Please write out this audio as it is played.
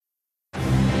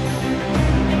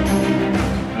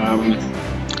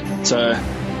So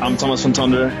I'm Thomas van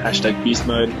Tonder, hashtag Beast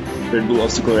Mode, Red Bull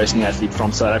obstacle racing athlete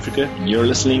from South Africa, and you're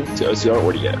listening to OCR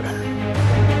Audio.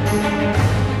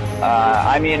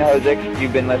 I'm Ian Hosick.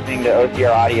 You've been listening to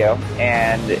OCR Audio,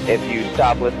 and if you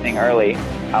stop listening early,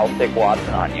 I'll stick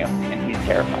Watson on you, and he's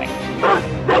terrifying.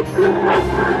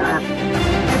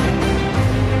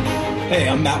 Hey,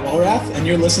 I'm Matt Walrath, and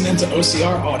you're listening to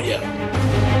OCR Audio.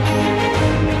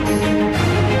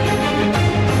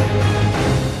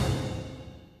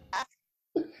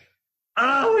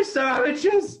 Oh, we're so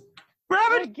amateurs. We're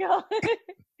Oh my God.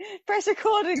 Press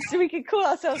recording so we can call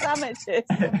ourselves amateurs.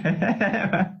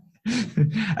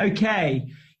 Okay,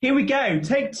 here we go.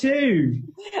 Take two.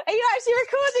 Are you actually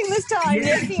recording this time?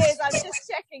 Yes, he is. I'm just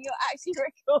checking you're actually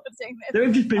recording this. So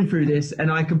we've just been through this,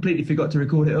 and I completely forgot to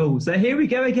record it all. So here we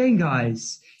go again,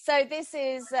 guys. So this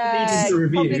is This is a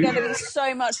review. probably going to be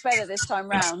so much better this time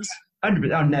round.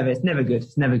 100%. Oh, never. It's never good.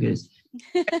 It's never good.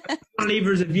 Leave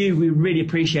us a review. We really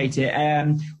appreciate it.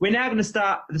 We're now going to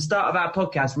start at the start of our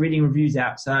podcast reading reviews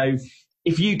out. So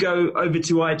if you go over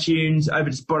to iTunes, over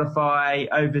to Spotify,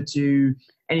 over to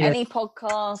any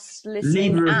podcast,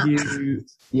 listening leave a app. review.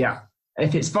 Yeah.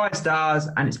 If it's 5 stars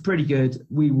and it's pretty good,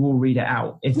 we will read it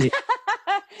out. If it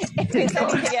If it's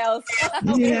anything else.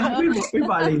 yeah, we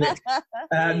might leave it.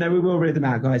 No, we will read them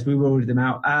out, guys. We will read them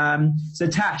out. So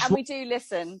Tash. And we do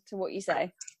listen to what you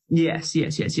say. Yes.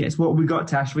 What have we got,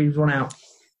 Tash? Read one out.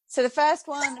 So the first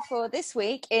one for this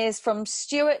week is from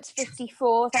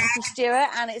Stuart54. Thank you, Stuart.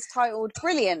 And it's titled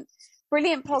Brilliant.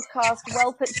 Brilliant podcast,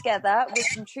 well put together with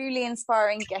some truly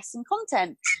inspiring guests and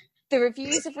content. The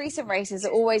reviews of recent races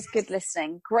are always good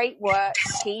listening. Great work,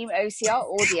 Team OCR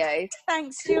Audio.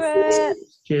 Thanks, Stuart.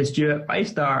 Cheers, Stuart. 5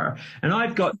 star. And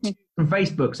I've got from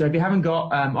Facebook. So if you haven't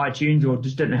got iTunes or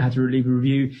just don't know how to leave a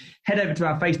review, head over to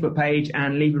our Facebook page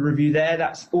and leave a review there.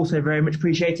 That's also very much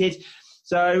appreciated.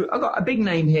 So I've got a big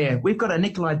name here. We've got a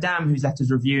Nikolai Dam who's left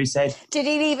us a review. He said, Did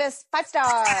he leave us 5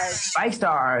 stars? 5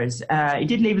 stars. He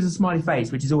did leave us a smiley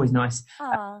face, which is always nice.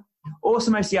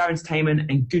 Awesome OCR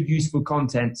entertainment and good useful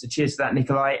content. So cheers for that,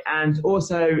 Nikolai. And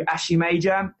also Ashley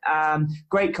Major.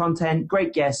 Great content,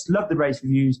 great guests. Love the race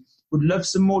reviews. Would love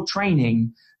some more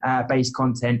training based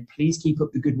content. Please keep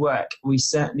up the good work. We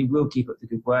certainly will keep up the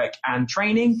good work. And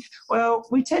training, well,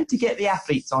 we tend to get the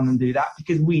athletes on and do that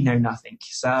because we know nothing.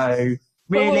 So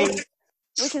really,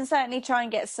 we can certainly try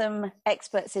and get some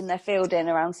experts in their field in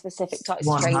around specific types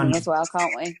of training as well,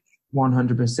 can't we?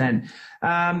 100%.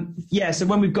 So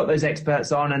when we've got those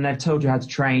experts on and they've told you how to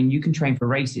train, you can train for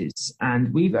races.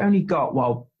 And we've only got,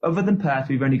 other than Perth,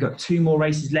 we've only got 2 more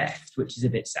races left, which is a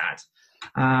bit sad.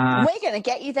 We're going to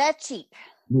get you there cheap.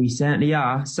 We certainly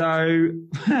are. So,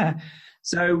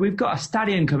 so we've got a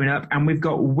Stallion coming up and we've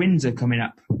got Windsor coming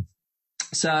up.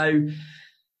 So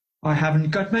I haven't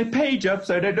got my page up,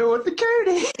 so I don't know what the code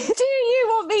is. Do you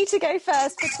want me to go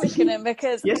first for Twickenham?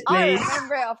 Because yes, I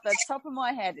remember it off the top of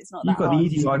my head. It's not that hard. You've got the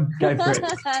easy one. Go for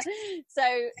it. So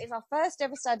it's our first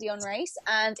ever Stadion race.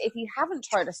 And if you haven't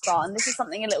tried a Spartan, this is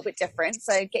something a little bit different.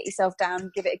 So get yourself down,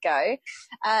 give it a go.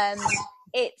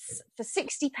 It's for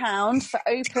 £60 for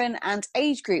open and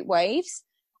age group waves.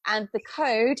 And the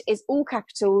code is all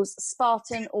capitals,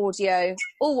 Spartan Audio,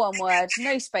 all one word,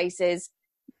 no spaces.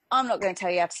 I'm not going to tell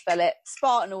you how to spell it.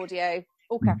 Spartan Audio,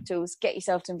 all capitals. Get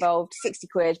yourself involved. 60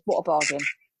 quid. What a bargain.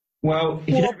 Well,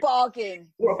 what a bargain.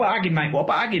 What a bargain, mate. What a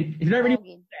bargain. If you don't really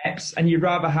want steps and you'd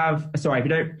rather have,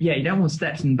 you don't want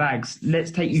steps and bags.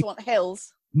 Let's take you. You just want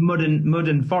hills. Mud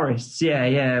and forests.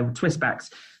 Yeah. Twist backs.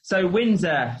 So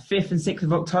Windsor, 5th and 6th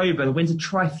of October, the Windsor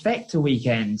trifecta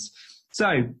weekends.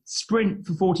 So sprint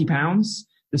for £40,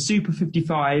 the Super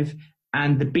 55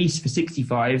 and the Beast for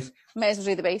 65. May as well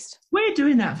do the Beast. We're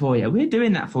doing that for you.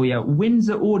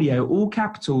 Windsor Audio, all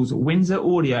capitals, Windsor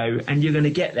Audio, and you're going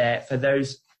to get there for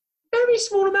those very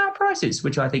small amount of prices,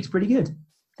 which I think is pretty good.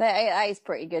 That is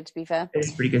pretty good, to be fair.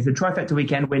 It's pretty good. The trifecta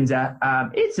weekend, Windsor.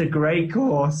 It's a great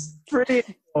course.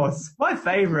 Brilliant course. My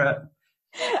favourite.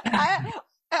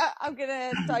 I'm going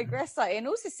to digress slightly and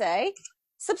also say,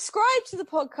 subscribe to the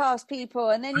podcast, people,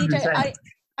 and then you don't.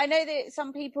 I know that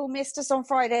some people missed us on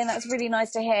Friday, and that's really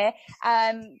nice to hear.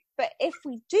 But if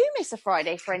we do miss a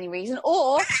Friday for any reason,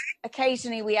 or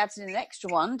occasionally we add in an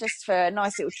extra one just for a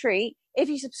nice little treat, if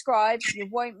you subscribe, you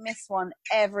won't miss one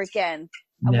ever again.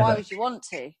 And Never. Why would you want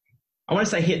to? I want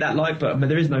to say hit that like button, but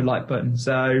there is no like button.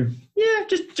 So yeah,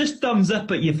 just thumbs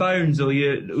up at your phones or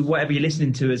whatever you're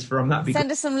listening to us from.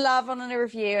 Send us some love on a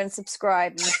review and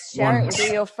subscribe and share it with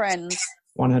all your friends.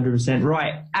 100%.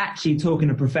 Right. Actually, talking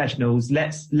to professionals,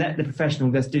 let's let the professional,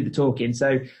 let's do the talking.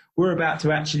 So we're about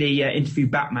to actually interview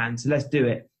Batman. So let's do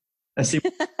it. Let's see.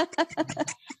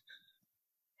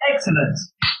 Excellent.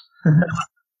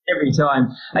 Every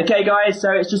time. Okay, guys,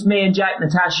 so it's just me and Jack,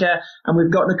 Natasha, and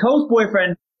we've got Nicole's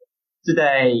boyfriend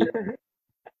today,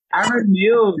 Aaron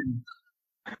Mule.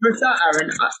 For a start,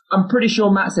 Aaron, I'm pretty sure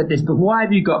Matt said this, but why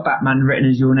have you got Batman written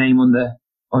as your name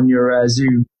on your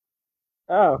Zoom?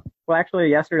 Oh, well, actually,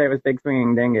 yesterday was Big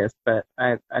Swinging Dingus, but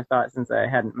I thought since I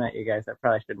hadn't met you guys, I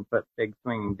probably shouldn't put Big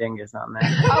Swinging Dingus on there.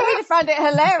 I would have found it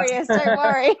hilarious, don't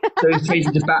worry. So he's changed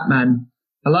it to Batman.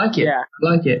 I like it. Yeah.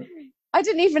 I like it. I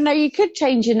didn't even know you could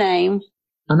change your name.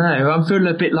 I know. I'm feeling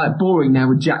a bit like boring now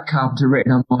with Jack Carpenter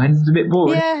written on mine. It's a bit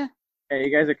boring. Yeah. Yeah,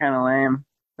 you guys are kind of lame.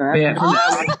 So that's Yeah, from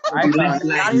now on,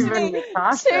 not even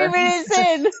Natasha. 2 minutes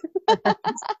in.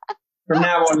 from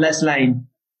now on, less lame.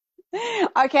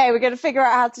 Okay, we're going to figure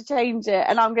out how to change it.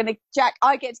 And Jack,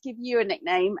 I get to give you a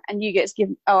nickname and you get to give,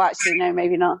 oh, actually, no,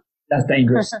 maybe not. That's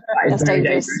dangerous. That is very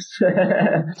dangerous.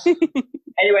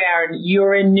 Anyway, Aaron,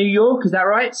 you're in New York, is that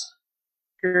right?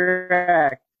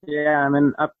 Correct. Yeah, I'm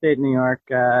in upstate New York,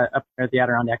 up there at the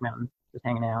Adirondack Mountains, just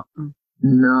hanging out.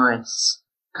 Nice.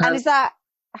 And is that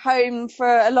home for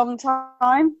a long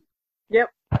time? Yep.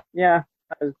 Yeah.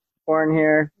 I was born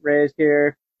here, raised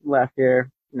here, left here.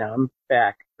 No, I'm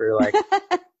back for like...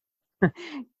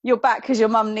 You're back because your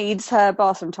mum needs her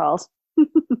bathroom tiles.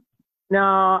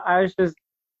 No,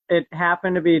 it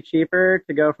happened to be cheaper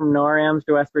to go from NORAMs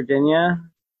to West Virginia,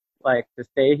 like to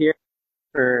stay here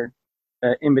for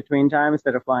the in-between time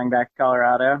instead of flying back to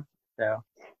Colorado. So.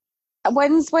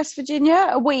 When's West Virginia?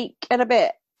 A week and a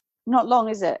bit. Not long,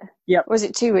 is it? Yep. Or is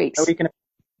it 2 weeks? A week and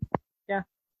yeah.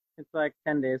 It's like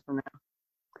 10 days from now.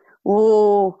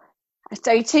 Oh,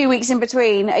 so 2 weeks in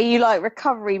between. Are you like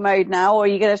recovery mode now, or are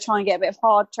you going to try and get a bit of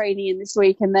hard training in this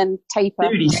week and then taper?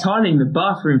 Dude, he's tiling the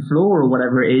bathroom floor or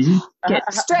whatever it is.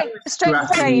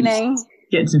 Strength training.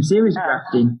 Getting some serious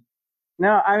grafting. No,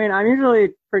 I mean, I'm usually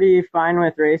pretty fine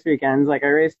with race weekends. Like, I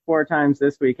raced 4 times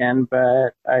this weekend,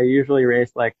 but I usually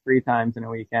race like 3 times in a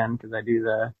weekend because I do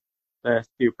the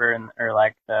super or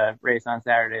like the race on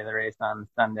Saturday, the race on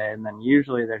Sunday, and then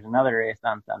usually there's another race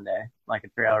on Sunday, like a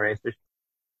trail race.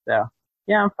 So,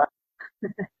 yeah, I'm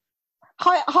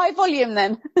fine. High volume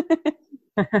then.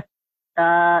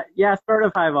 Yeah, sort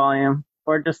of high volume,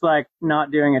 or just like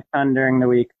not doing a ton during the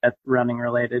week that's running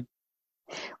related.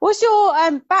 What's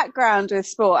your background with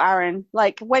sport, Aaron?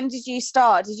 Like, when did you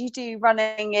start? Did you do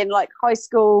running in like high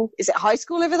school? Is it high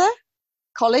school over there?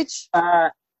 College?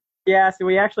 Yeah, so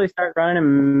we actually started running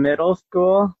in middle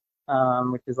school,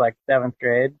 which is like 7th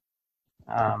grade.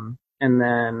 And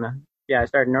then, yeah, I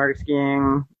started Nordic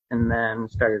skiing and then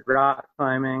started rock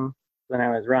climbing. Then I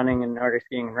was running and Nordic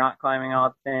skiing and rock climbing all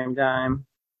at the same time.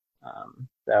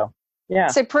 So, yeah.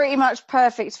 So pretty much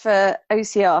perfect for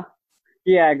OCR.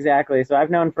 Yeah, exactly. So I've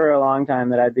known for a long time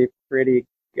that I'd be pretty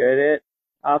good at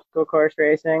obstacle course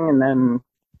racing. And then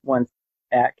once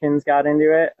Atkins got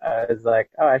into it, I was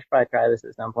like, oh, I should probably try this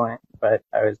at some point. But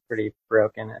I was pretty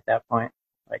broken at that point.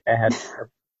 Like, I had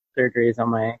surgeries on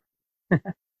my...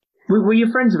 Were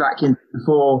you friends with Atkins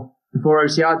before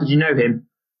OCR? Did you know him?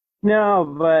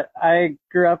 No, but I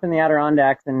grew up in the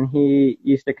Adirondacks, and he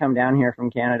used to come down here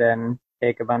from Canada and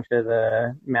take a bunch of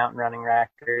the mountain running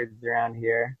records around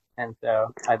here. And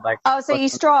so I'd like... Oh, so you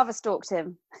Strava stalked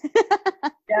him.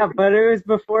 Yeah, but it was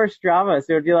before Strava,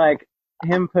 so it'd be like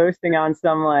him posting on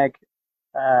some like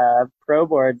pro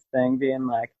boards thing, being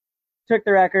like, took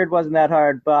the record, wasn't that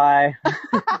hard, bye.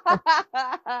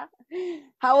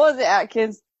 How was it,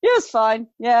 Atkins? It was fine,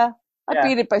 yeah. I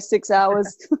beat it by 6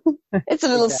 hours. It's a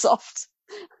little soft.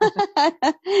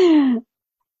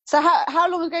 So how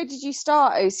long ago did you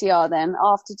start OCR then,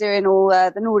 after doing all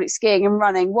the Nordic skiing and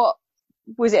running? What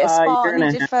was it, a Spartan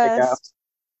you did first?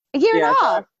 A year and a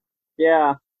half?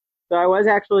 Yeah. So I was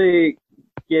actually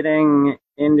getting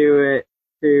into it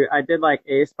I did like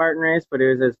a Spartan race, but it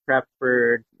was as prep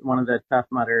for one of the Tough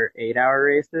Mudder 8-hour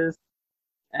races.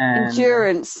 And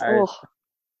endurance.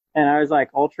 And I was like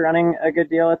ultra running a good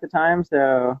deal at the time,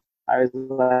 so I was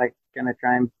like gonna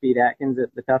try and beat Atkins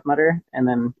at the Tough Mudder, and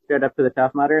then showed up to the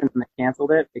Tough Mudder and then they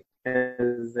canceled it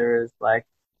because there was like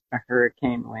a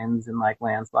hurricane winds and like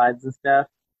landslides and stuff.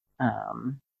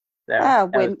 So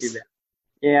that was too bad.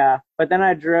 Yeah, but then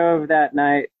I drove that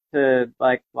night to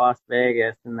like Las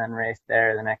Vegas and then raced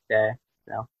there the next day.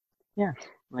 So yeah,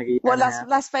 like a year and a half.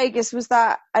 Las Vegas, was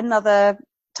that another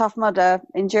Tough Mudder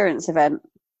endurance event?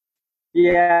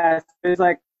 Yeah, it was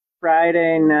like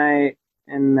Friday night,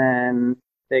 and then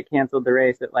they canceled the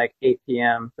race at like 8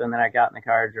 p.m. So then I got in the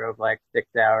car, drove like 6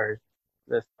 hours,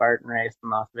 the Spartan race in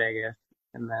Las Vegas,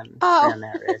 and then ran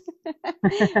that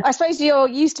race. I suppose you're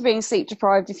used to being sleep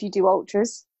deprived if you do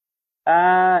ultras.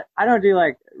 I don't do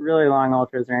like really long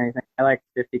ultras or anything. I like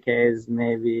 50Ks,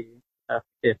 maybe a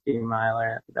 50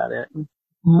 miler. That's about it.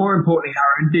 More importantly,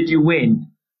 Aaron, did you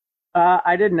win?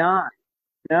 I did not.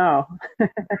 No.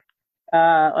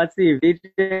 Let's see.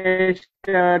 VJ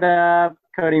showed up.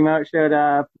 Cody Moat showed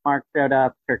up. Mark showed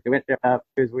up. Kirk DeWitt showed up.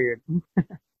 It was weird.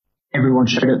 Everyone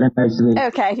showed up then, basically.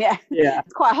 Okay, yeah. Yeah.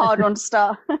 It's quite a hard one to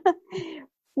start.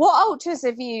 What ultras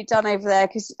have you done over there?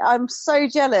 Because I'm so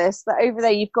jealous that over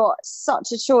there you've got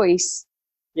such a choice.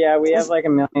 Yeah, we have like a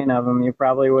million of them.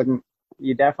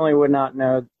 You definitely would not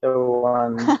know the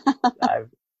ones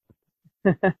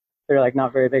they're like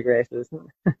not very big races.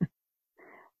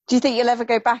 Do you think you'll ever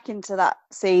go back into that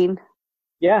scene?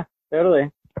 Yeah,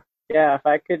 totally. Yeah, if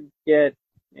I could get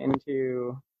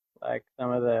into like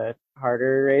some of the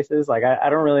harder races, like I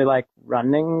don't really like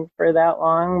running for that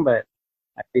long, but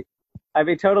I'd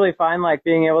be totally fine like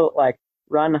being able to like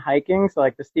run hiking. So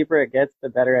like the steeper it gets, the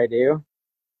better I do.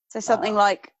 So something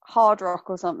like hard rock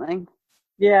or something?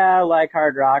 Yeah, like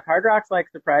hard rock. Hard rock's like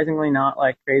surprisingly not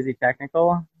like crazy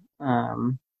technical.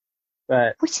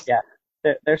 But yeah,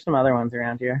 there's some other ones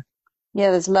around here.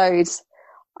 Yeah, there's loads.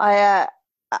 I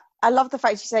love the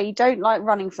fact you say you don't like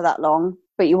running for that long,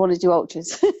 but you want to do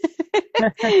ultras.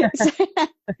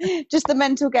 Just the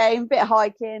mental game, bit of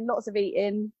hiking, lots of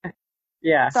eating.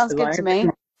 Yeah, sounds good to me.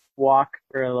 Walk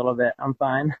for a little bit, I'm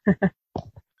fine.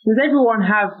 Does everyone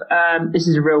have, this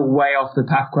is a real way off the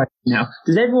path question now,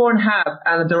 does everyone have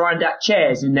Adirondack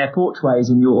chairs in their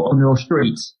porchways on your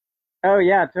streets? Oh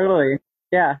yeah, totally.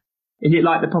 Yeah. Is it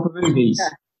like the proper movies?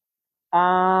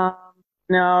 Yeah.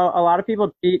 No, a lot of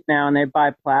people cheat now and they buy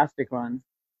plastic ones.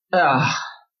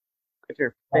 Which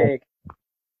are fake.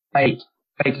 Fake.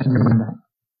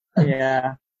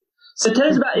 Yeah. So tell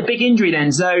us about your big injury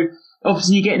then. So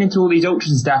obviously you're getting into all these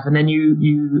ultras and stuff, and then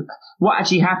you what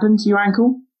actually happened to your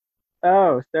ankle?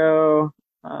 Oh, so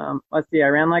let's see. I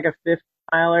ran like a 50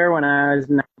 miler when I was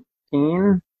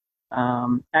 19.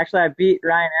 Actually, I beat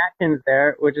Ryan Atkins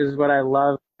there, which is what I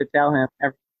love to tell him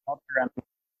every ultra run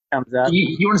comes up.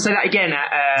 You want to say that again?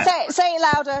 Say it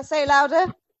louder. Say it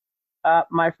louder.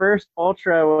 My first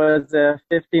ultra was a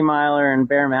 50 miler in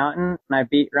Bear Mountain, and I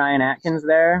beat Ryan Atkins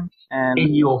there. And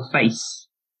in your face.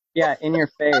 Yeah, in your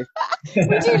face.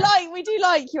 we do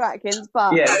like you, Atkins,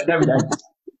 but yeah, there we go.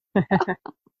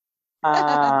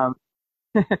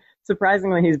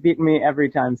 Surprisingly, he's beaten me every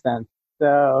time since.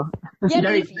 So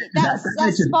yeah, that's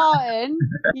Spartan.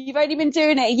 You've only been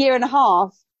doing it a year and a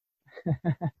half,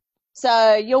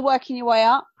 so you're working your way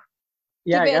up.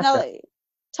 Yeah, give it another so.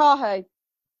 Tahoe.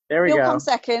 There we go. You'll come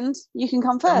second. You can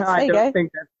come first. No, there you go. I don't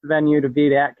think that's the venue to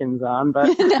beat Atkins on,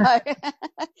 but no.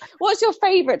 What's your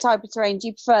favourite type of terrain? Do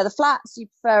you prefer the flats? Do you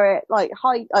prefer it like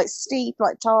high, like steep,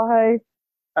 like Tahoe?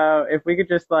 Oh, if we could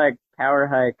just like power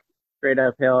hike straight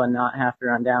uphill and not have to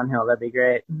run downhill, that'd be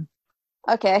great.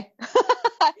 Okay.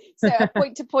 So a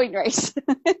point-to-point race.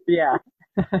 Yeah.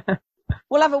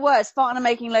 We'll have a word. Spartan are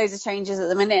making loads of changes at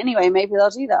the minute anyway. Maybe they'll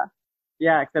do that.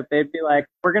 Yeah, except they'd be like,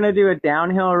 we're going to do a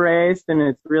downhill race, and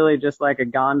it's really just like a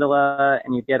gondola,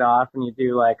 and you get off, and you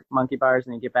do like monkey bars,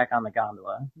 and you get back on the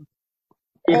gondola.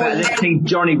 Yeah, I think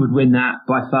Johnny would win that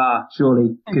by far,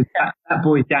 surely, because that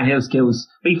boy's downhill skills.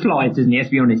 But he flies, doesn't he? Let's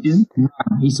be honest, doesn't he?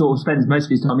 He sort of spends most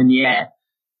of his time in the air.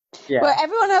 Yeah. Well,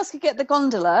 everyone else could get the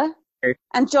gondola,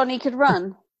 and Johnny could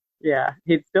run. Yeah,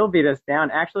 he'd still beat us down.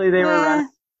 Actually, they were running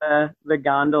the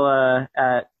gondola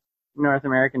at North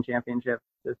American Championships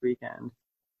this weekend,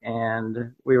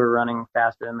 and we were running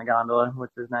faster than the gondola,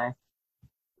 which was nice.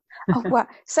 Oh wow!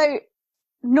 So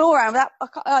NORAM,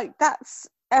 that's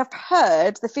I've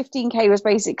heard the 15K was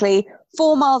basically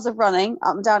 4 miles of running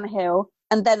up and down a hill,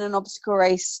 and then an obstacle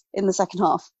race in the second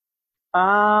half.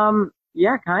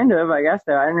 Yeah, kind of. I guess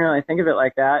so. I didn't really think of it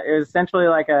like that. It was essentially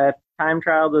like a time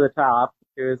trial to the top.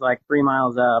 It was like 3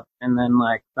 miles up, and then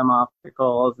like some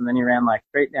obstacles, and then you ran like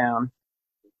straight down,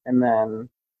 and then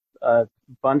a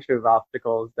bunch of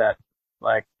obstacles that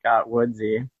like got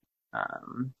woodsy.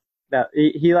 That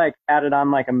he like added on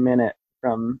like a minute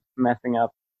from messing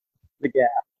up the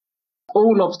gap.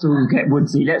 All obstacles get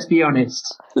woodsy, let's be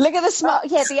honest. Look at the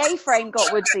smart. Yeah, the A-frame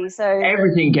got woodsy, so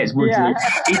everything gets woodsy. Yeah.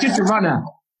 He's just a runner.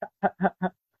 That's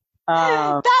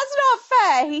not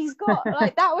fair. He's got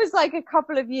like that was like a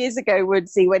couple of years ago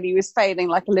woodsy when he was failing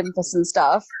like Olympus and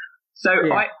stuff. So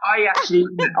yeah.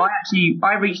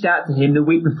 I reached out to him the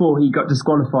week before he got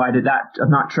disqualified at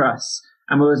that trust,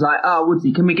 and we was like, "Oh,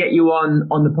 Woodsy, can we get you on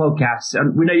the podcast?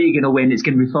 And we know you're going to win. It's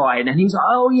going to be fine." And he's like,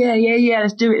 "Oh yeah,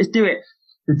 let's do it."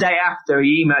 The day after,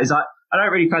 he emailed, he's like, "I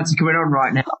don't really fancy coming on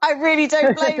right now." I really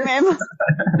don't blame him.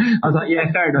 I was like,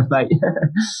 "Yeah, fair enough, mate."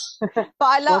 But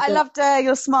I loved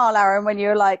your smile, Aaron, when you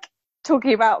were like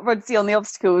talking about Woodsy on the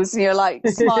obstacles, and you're like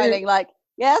smiling, like.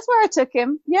 Yeah, that's where I took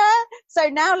him. Yeah. So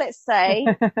now let's say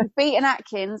you've beaten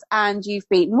Atkins and you've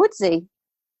beaten Woodsy.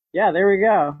 Yeah, there we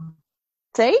go.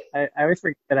 See? I always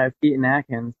forget that I've beaten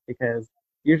Atkins because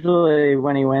usually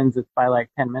when he wins, it's by like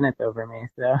 10 minutes over me.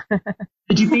 So.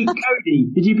 Did you beat Cody?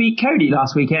 Did you beat Cody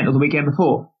last weekend or the weekend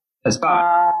before? At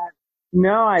Spark?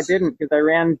 No, I didn't because I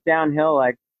ran downhill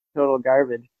like total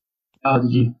garbage. Oh,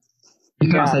 did you? You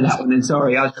can't say that one then.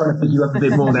 Sorry, I was trying to pick you up a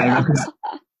bit more there. I could have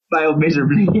failed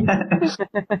miserably.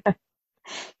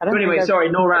 But anyway,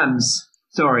 sorry, no Rams.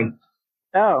 Sorry.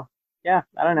 Oh, yeah,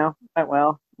 I don't know. Went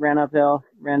well. Ran uphill,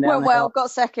 ran down. Well,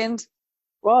 got second.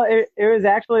 Well, it was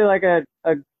actually like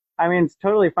I mean, it's a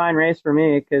totally fine race for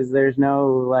me because there's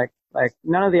no like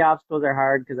none of the obstacles are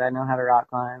hard because I know how to rock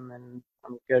climb and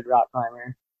I'm a good rock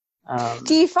climber.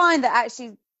 Do you find that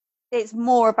actually it's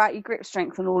more about your grip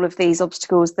strength on all of these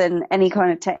obstacles than any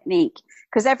kind of technique?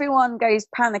 Because everyone goes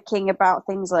panicking about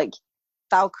things like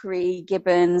Valkyrie,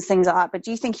 Gibbons, things like that. But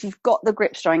do you think if you've got the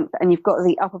grip strength and you've got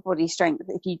the upper body strength,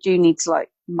 if you do need to like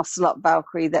muscle up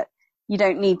Valkyrie, that you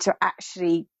don't need to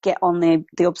actually get on the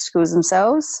obstacles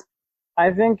themselves?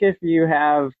 I think if you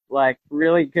have like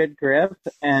really good grip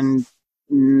and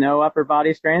no upper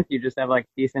body strength, you just have like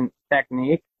decent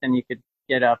technique, then you could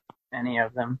get up any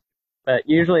of them. But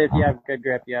usually if you have good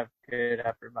grip, you have good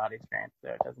upper body strength, so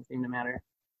it doesn't seem to matter.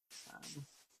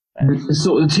 The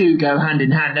sort of the two go hand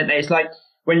in hand, don't they? It's like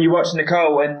when you watch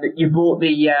Nicole and you bought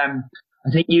the, I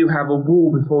think you have a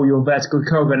wall before your vertical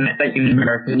curl gun in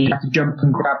America, and you have to jump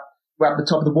and grab the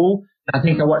top of the wall. And I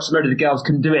think I watched a load of the girls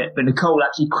couldn't do it, but Nicole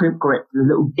actually crimp gripped the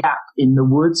little gap in the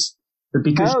woods. But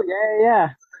because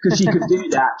because she could do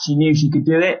that, she knew she could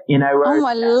do it, you know. Oh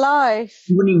my life.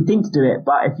 You wouldn't even think to do it,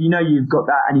 but if you know you've got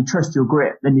that and you trust your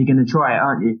grip, then you're going to try it,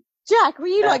 aren't you? Jack, were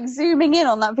you like zooming in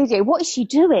on that video? What is she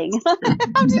doing? How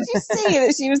did you see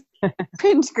that she was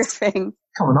pinch gripping?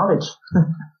 Common knowledge.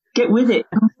 Get with it.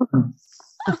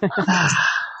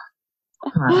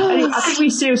 Anyway, I think we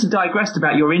seriously digressed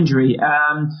about your injury.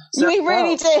 So, we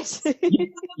really did.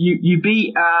 you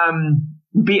beat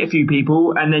a few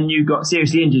people and then you got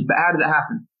seriously injured. But how did that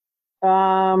happen?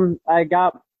 I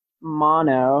got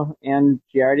mono and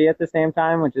Giardia at the same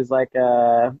time, which is like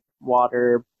a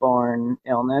waterborne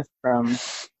illness from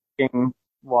drinking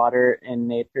water in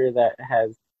nature that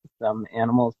has some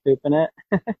animals' poop in it.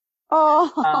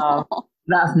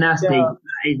 That's nasty. That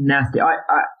is nasty.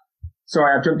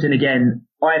 Sorry, I've jumped in again.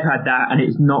 I've had that and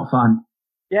it's not fun.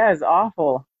 Yeah, it's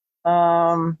awful.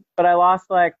 But I lost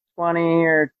like 20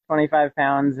 or 25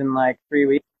 pounds in like 3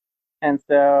 weeks. And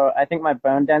so I think my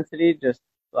bone density just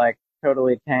like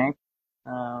totally tanked.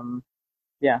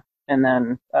 Yeah. And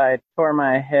then I tore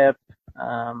my hip.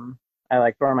 I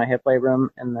like tore my hip labrum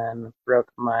and then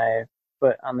broke my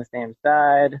foot on the same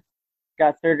side.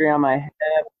 Got surgery on my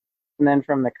hip. And then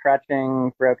from the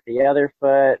crutching, broke the other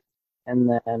foot. And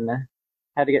then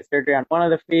had to get surgery on one of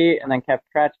the feet and then kept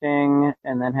crutching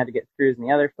and then had to get screws in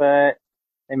the other foot.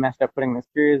 They messed up putting the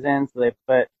screws in, so they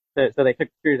took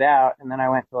screws out, and then I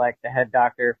went to like the head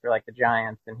doctor for like the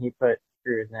Giants and he put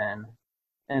screws in.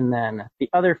 And then the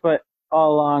other foot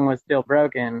all along was still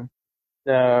broken.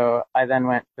 So I then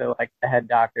went to like the head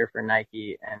doctor for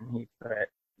Nike and he put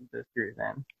the screws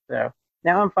in. So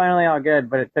now I'm finally all good,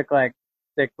 but it took like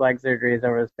 6 leg surgeries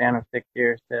over the span of 6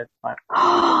 years to finally.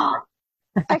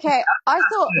 Okay, I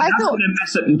thought going to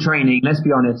mess up your training. Let's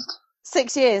be honest.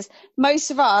 6 years. Most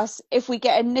of us, if we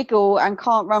get a niggle and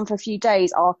can't run for a few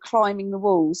days, are climbing the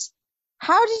walls.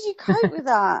 How did you cope with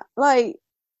that? Like,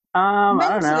 mentally,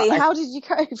 I don't know. how did you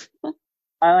cope?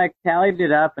 I like tallied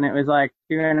it up, and it was like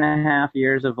 2.5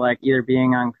 years of like either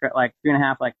being on like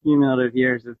 2.5 like cumulative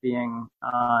years of being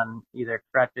on either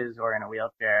crutches or in a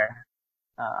wheelchair.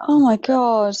 Oh my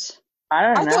god.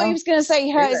 I thought he was going to say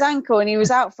he hurt his ankle and he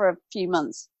was out for a few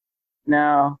months.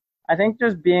 No, I think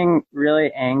just being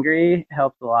really angry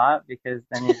helps a lot because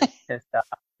then you're just pissed off.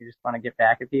 You just want to get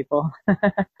back at people.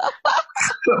 But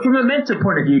from a mental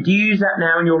point of view, do you use that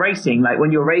now when you're racing? Like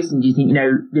when you're racing, do you think,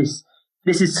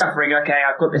 this is suffering. Okay,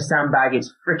 I've got this sandbag.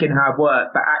 It's freaking hard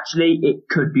work, but actually it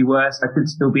could be worse. I could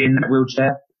still be in that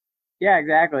wheelchair. Yeah,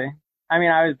 exactly. I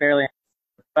mean, I was barely,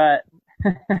 but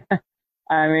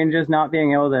I mean, just not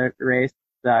being able to race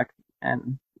sucks.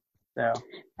 And so,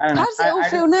 I don't know. How does it all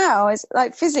feel now? Is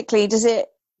like physically, do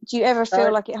you ever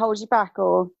feel like it holds you back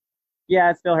or? Yeah,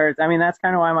 it still hurts. I mean, that's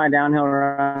kind of why my downhill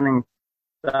running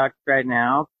sucks right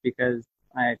now because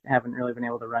I haven't really been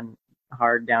able to run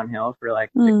hard downhill for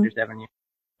like 6 or 7 years.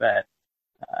 But,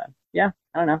 yeah,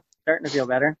 I don't know. Starting to feel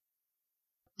better.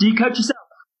 Do you coach yourself,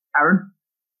 Aaron?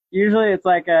 Usually it's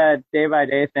like a day by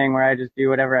day thing where I just do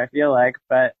whatever I feel like.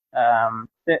 But,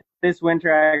 this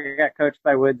winter I got coached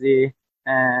by Woodsy.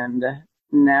 and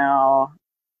now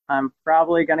I'm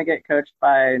probably going to get coached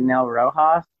by Nell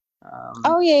Rojas.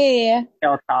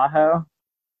 El Tahoe.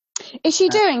 Is she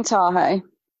doing Tahoe?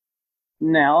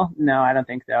 No, I don't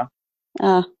think so.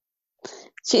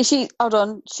 She hold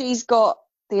on. She's got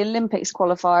the Olympics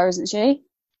qualifier, isn't she?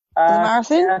 For the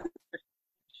marathon? Yeah,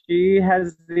 she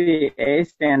has the A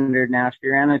standard now. She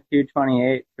ran a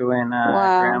 2:28 to win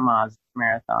Grandma's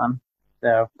marathon.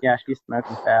 So, yeah, she's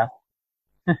smoking fast.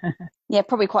 Yeah,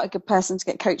 probably quite a good person to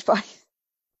get coached by.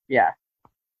 Yeah.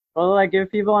 Well, like,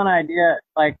 give people an idea.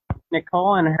 Like,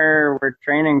 Nicole and her were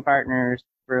training partners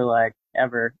for, like,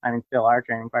 ever. I mean, still are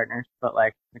training partners, but,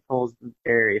 like, Nicole's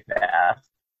very fast.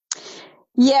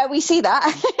 Yeah, we see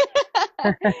that.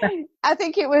 I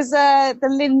think it was the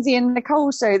Lindsay and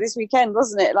Nicole show this weekend,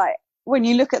 wasn't it? Like, when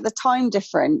you look at the time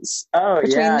difference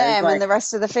between them and the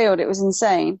rest of the field, it was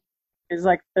insane. It was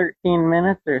like 13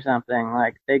 minutes or something.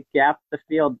 Like, they gapped the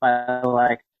field by,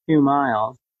 like, 2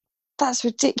 miles. That's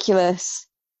ridiculous.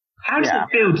 How does it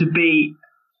feel to be,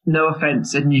 no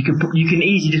offence, and you can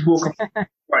easily just walk up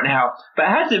right now, but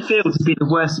how does it feel to be the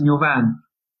worst in your van?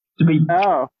 To be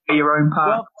your own part?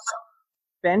 Well,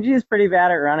 Benji is pretty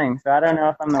bad at running, so I don't know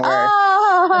if I'm the worst.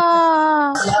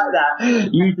 I like that.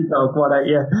 You the dog, why don't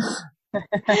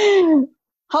you?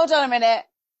 Hold on a minute.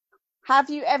 Have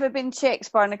you ever been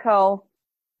chicked by Nicole?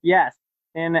 Yes,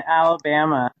 in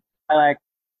Alabama.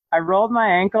 I rolled my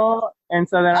ankle, and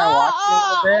so then I walked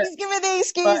a little bit. He's giving the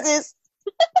excuses.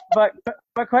 But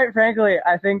quite frankly,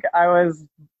 I think I was,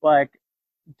 like,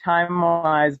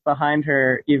 time-wise behind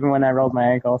her even when I rolled my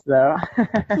ankle, so.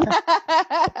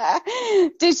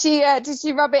 Did she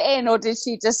rub it in, or did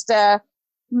she just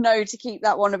know to keep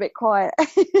that one a bit quiet?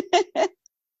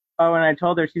 Oh, when I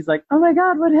told her, she's like, "Oh my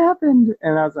God, what happened?"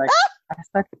 And I was like, "I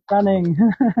suck at running."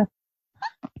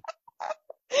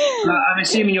 I'm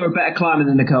assuming you're a better climber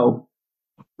than Nicole.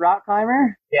 Rock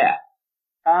climber? Yeah.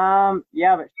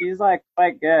 Yeah, but she's, like,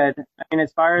 quite good. I mean,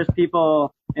 as far as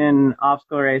people in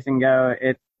obstacle racing go,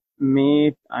 it's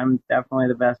me. I'm definitely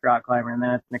the best rock climber, and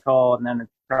then it's Nicole, and then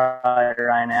it's probably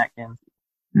Ryan Atkins,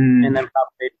 and then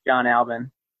probably John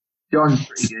Albin. John's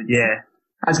pretty good, yeah.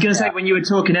 I was going to say, when you were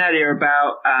talking earlier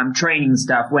about training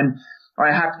stuff, when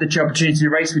I had the opportunity to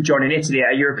race with John in Italy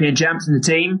at a European Champs in the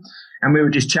team, and we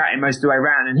were just chatting most of the way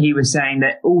around, and he was saying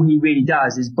that all he really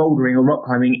does is bouldering or rock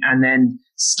climbing and then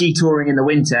ski touring in the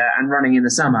winter and running in the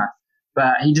summer.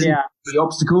 But he doesn't do the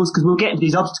obstacles, because we'll get into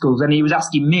these obstacles, and he was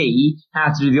asking me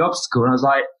how to do the obstacle, and I was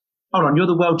like, hold on, you're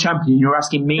the world champion, you're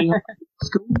asking me how to do the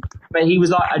obstacle? But he was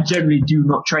like, I generally do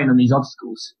not train on these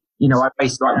obstacles. You know, I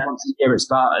race like once a year at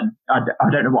Spartan. I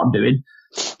don't know what I'm doing.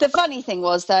 The funny thing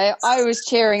was, though, I was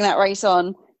cheering that race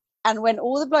on, and when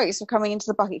all the blokes were coming into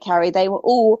the bucket carry, they were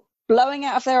all blowing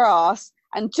out of their arse,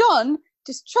 and John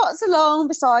just trots along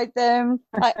beside them,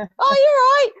 like, "Oh, you're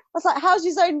right." I was like, "How's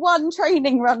your zone 1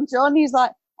 training run, John?" He's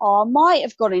like, "Oh, I might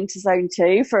have gone into zone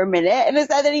 2 for a minute," and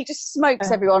then he just smokes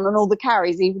everyone on all the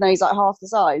carries, even though he's like half the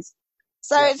size.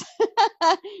 So it's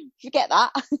forget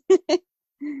that.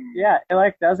 Yeah, it,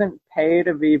 like, doesn't pay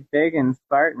to be big in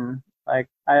Spartan. Like,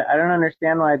 I don't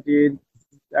understand why dudes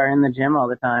are in the gym all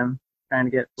the time trying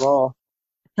to get swole.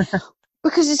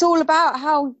 Because it's all about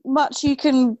how much you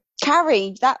can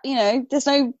carry. That, you know, there's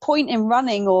no point in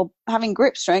running or having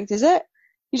grip strength, is it?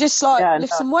 You just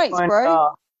lift some weights,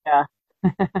 bro. Yeah.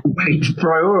 Weights,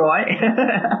 bro, all right.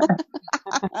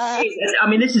 I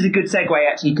mean, this is a good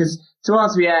segue, actually, because to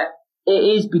answer it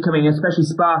is becoming, especially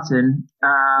Spartan.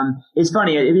 It's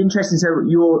funny, it's interesting. So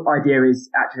your idea is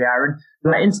actually, Aaron,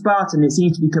 like in Spartan, it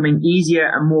seems to be becoming easier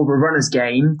and more of a runner's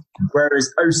game,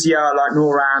 whereas OCR, like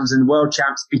NORAMs and World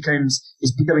Champs,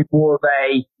 is becoming more of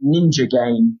a ninja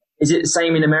game. Is it the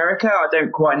same in America? I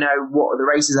don't quite know what the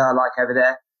races are like over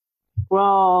there.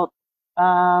 Well,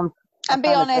 and be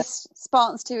honest,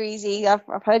 Spartan's too easy. I've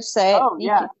heard you say it. Oh,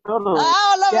 yeah, totally. Oh,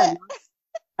 I love it.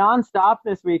 Non-stop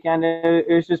this weekend, it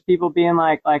was just people being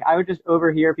like I would just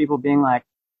overhear people being like,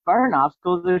 Spartan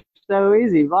obstacles are so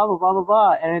easy, blah, blah, blah, blah,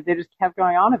 blah. And they just kept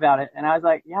going on about it. And I was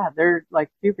like, yeah, they're like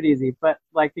stupid easy. But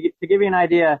like to give you an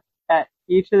idea, at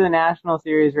each of the national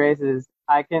series races,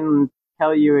 I can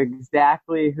tell you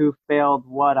exactly who failed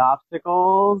what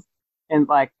obstacles in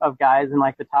like of guys in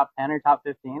like the top 10 or top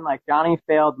 15. Like Johnny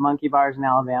failed monkey bars in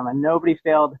Alabama. Nobody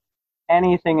failed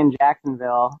anything in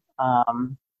Jacksonville.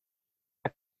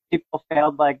 People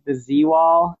failed like the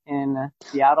Z-Wall in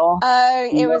Seattle. Oh,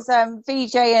 it was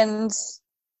VJ and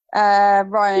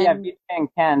Ryan. Yeah, VJ and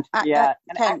Kent. Yeah,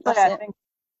 and Kent, actually,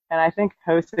 I think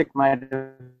Hosick might have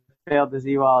failed the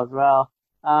Z-Wall as well.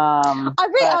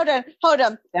 Hold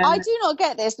on. I do not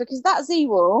get this, because that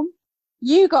Z-Wall,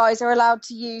 you guys are allowed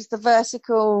to use the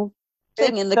vertical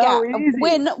thing in the so gap. easy.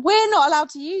 We're not allowed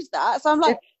to use that. So I'm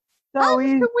like, So how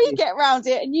easy. can we get around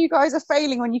it? And you guys are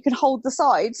failing when you can hold the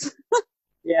sides.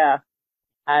 Yeah,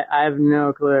 I have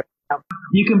no clue.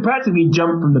 You can practically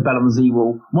jump from the bell on the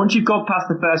Z-wall. Once you've got past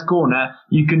the first corner,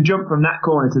 you can jump from that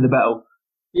corner to the bell.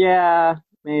 Yeah,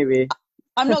 maybe.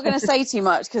 I'm not going to say too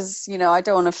much because, I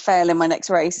don't want to fail in my next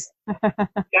race.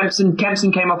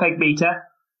 Kempson came off egg beater.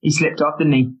 He slipped off,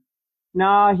 didn't he?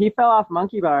 No, he fell off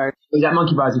monkey bars. Was that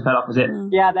monkey bars he fell off, was it?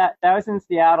 Yeah, that was in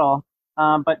Seattle.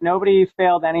 But nobody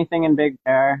failed anything in Big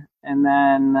Bear. And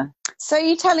then, So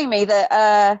you're telling me that...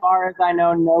 as far as I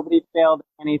know, nobody failed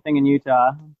anything in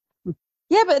Utah.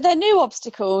 Yeah, but they're new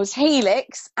obstacles,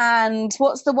 Helix, and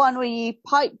what's the one where you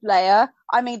pipe layer?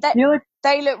 I mean, Helix.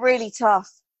 They look really tough.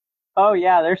 Oh,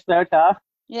 yeah, they're so tough.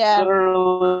 Yeah.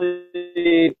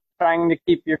 Literally trying to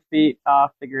keep your feet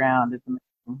off the ground. It's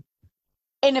amazing.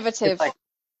 Innovative.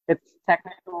 It's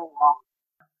technical.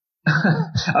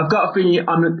 I've got a feeling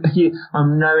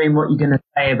I'm knowing what you're going to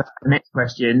say about the next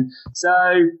question. So,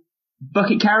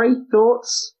 bucket carry,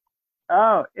 thoughts?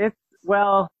 Oh,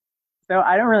 so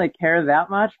I don't really care that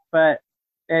much, but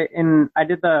I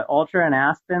did the Ultra in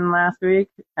Aspen last week,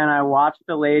 and I watched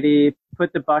a lady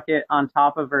put the bucket on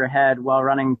top of her head while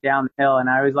running down the hill, and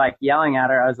I was like yelling at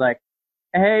her. I was like,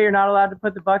 "Hey, you're not allowed to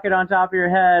put the bucket on top of your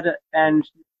head." And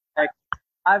she's like,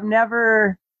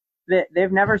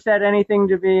 they've never said anything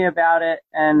to me about it,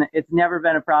 and it's never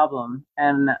been a problem.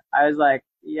 And I was like,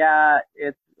 yeah,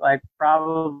 it's like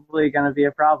probably going to be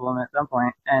a problem at some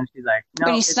point. And she's like, no,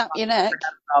 when you snap your neck.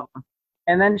 Problem.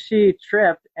 And then she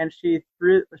tripped and she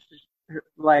threw,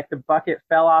 like the bucket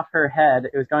fell off her head.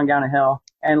 It was going down a hill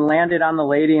and landed on the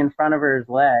lady in front of her's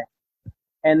leg.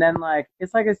 And then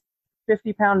it's like a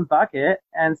 50-pound bucket.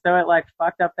 And so it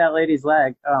fucked up that lady's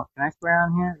leg. Oh, can I swear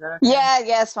on here? Is that okay?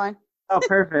 Yeah, it's fine. Oh,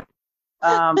 perfect.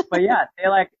 But yeah, they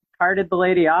carted the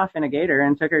lady off in a gator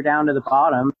and took her down to the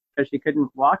bottom because she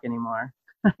couldn't walk anymore.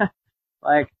 I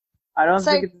don't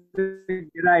think it's a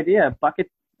good idea. Bucket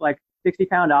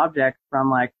 60-pound objects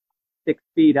from 6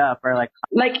 feet up are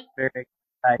very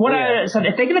what I said,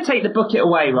 if they're going to take the bucket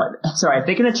away, if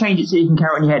they're going to change it so you can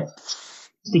carry it on your head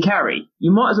to carry,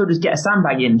 you might as well just get a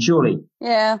sandbag in, surely.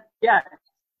 Yeah. Yeah,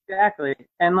 exactly.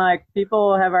 And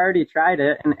people have already tried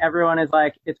it, and everyone is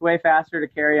it's way faster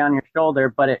to carry on your shoulder,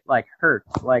 but it hurts.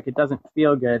 It doesn't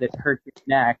feel good. It hurts your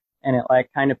neck, and it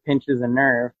kind of pinches a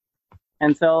nerve.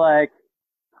 And so I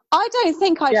don't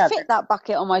think I'd fit that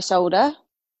bucket on my shoulder.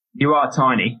 You are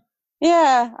tiny.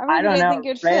 Yeah, I don't don't know. think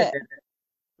it'd fit.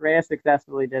 Rhea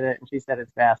successfully did it, and she said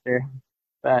it's faster.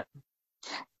 But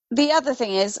the other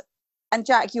thing is, and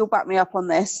Jack, you'll back me up on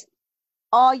this,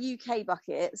 our UK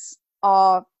buckets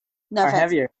are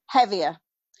heavier. Heavier.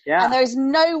 Yeah. And there's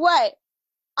no way.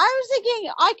 I was thinking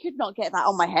I could not get that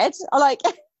on my head.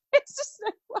 It's just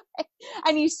no way.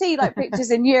 And you see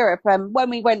pictures in Europe. When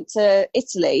we went to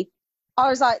Italy, I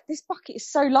was like, this bucket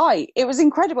is so light. It was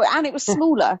incredible, and it was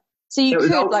smaller. So it was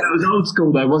old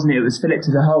school though, wasn't it? It was Phillips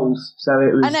as a holes, so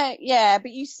it was. I know, yeah,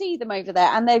 but you see them over there,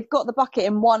 and they've got the bucket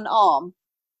in one arm.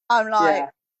 I'm like,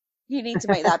 you need to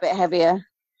make that a bit heavier.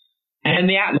 And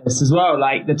the Atlas as well,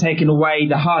 they're taking away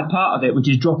the hard part of it, which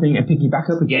is dropping and picking back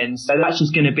up again. So that's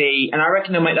just going to be, and I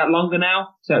reckon they'll make that longer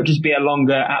now, so it'll just be a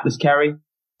longer Atlas carry.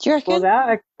 Do you reckon? Well, that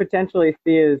I potentially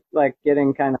see is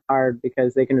getting kind of hard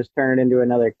because they can just turn it into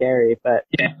another carry. But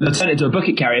yeah, they'll turn it into a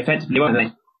bucket carry effectively, won't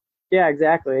they? Yeah,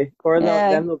 exactly. Or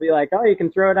then they'll be like, oh, you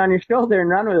can throw it on your shoulder and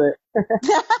run with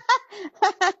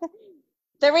it.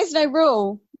 There is no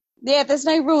rule. Yeah, there's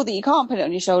no rule that you can't put it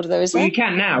on your shoulder, though, is there? Well, you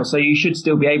can now, so you should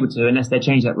still be able to, unless they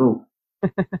change that rule.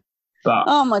 But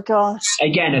oh my gosh!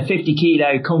 Again, a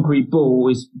 50-kilo concrete ball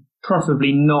is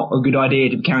probably not a good idea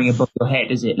to be carrying above your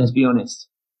head, is it? Let's be honest.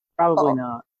 Probably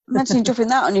not. Imagine dropping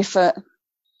that on your foot.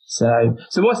 So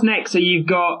what's next? So you've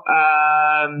got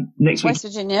next week West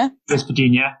Virginia. West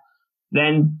Virginia.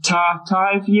 Then Thai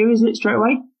for you, is it straight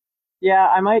away? Yeah,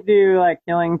 I might do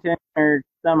Killington or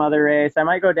some other race. I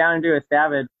might go down and do a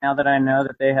Savage now that I know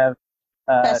that they have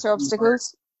better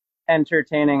obstacles,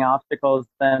 entertaining obstacles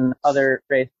than other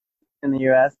races in the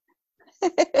U.S.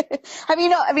 Have you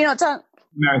not done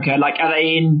America? Are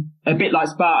they in a bit like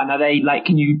Spartan? Are they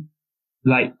can you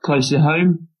close to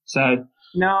home? So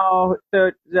no,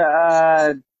 so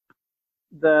the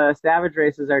Savage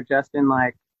races are just in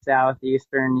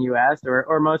southeastern U.S.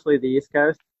 or mostly the East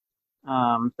Coast.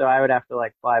 So I would have to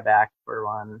fly back for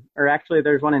one, or actually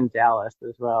there's one in Dallas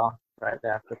as well. So I'd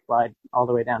have to fly all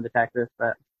the way down to Texas,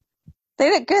 but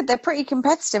they look good. They're pretty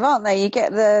competitive, aren't they? You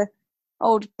get the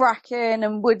old Bracken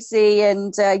and Woodsy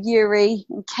and Yuri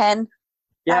and Ken.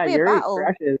 Yeah, Yuri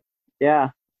crushes. Yeah.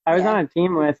 I was on a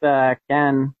team with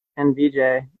Ken, and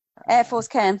VJ. Air Force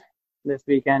Ken. This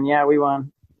weekend. Yeah, we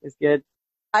won. It's good.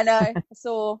 I know. I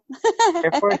saw.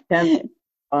 Air Force 10.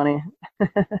 Funny.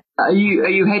 Are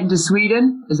you heading to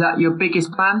Sweden? Is that your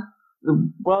biggest plan?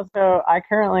 Well, so I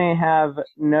currently have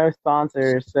no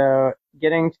sponsors, so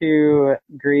getting to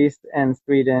Greece and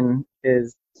Sweden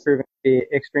is proving to be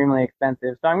extremely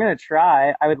expensive. So I'm going to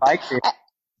try. I would like to.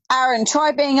 Aaron,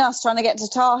 try being us trying to get to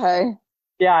Tahoe.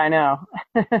 Yeah, I know.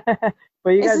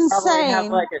 But you It's guys probably have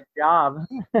insane. like a job.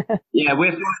 Yeah,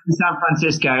 we're flying to San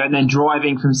Francisco and then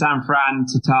driving from San Fran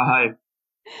to Tahoe.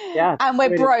 Yeah. And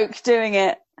we're broke doing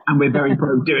it. And we're very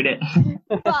broke doing it.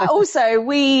 But also,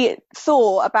 we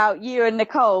thought about you and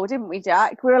Nicole, didn't we,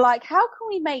 Jack? We were like, how can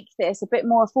we make this a bit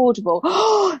more affordable?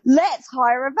 Let's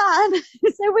hire a van.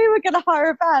 So we were going to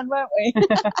hire a van, weren't we?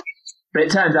 But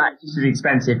it turns out it's just as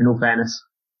expensive, in all fairness.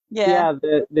 Yeah,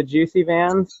 the juicy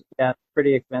vans, yeah,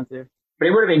 pretty expensive. But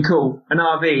it would have been cool. An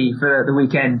RV for the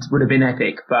weekend would have been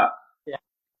epic, but yeah.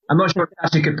 I'm not sure if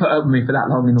Ashley could put up with me for that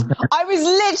long, in all fairness. I was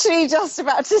literally just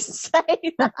about to say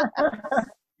that. I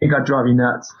think I'd drive you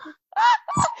nuts.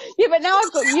 Yeah, but now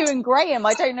I've got you and Graham.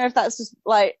 I don't know if that's just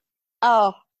like,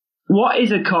 oh. What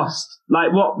is a cost?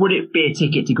 Like, what would it be a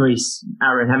ticket to Greece,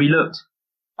 Aaron? Have you looked?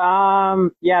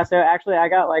 Yeah, so actually I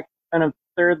got like an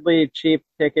absurdly cheap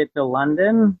ticket to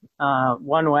London,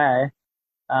 one way.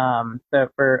 So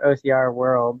for OCR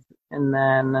Worlds. And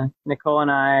then Nicole and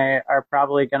I are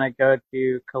probably going to go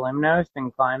to Kalymnos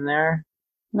and climb there.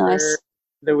 Nice. For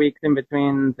the weeks in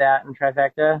between that and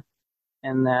Trifecta.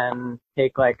 And then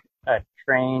take like a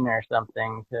train or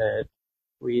something to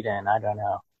Sweden. I don't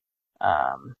know.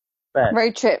 But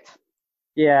road trip.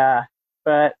 yeah,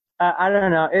 but I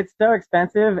don't know. It's so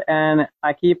expensive, and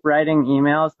I keep writing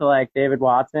emails to like David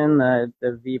Watson, the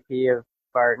VP of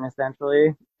Spartan,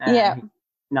 essentially, and he's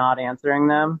not answering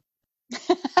them.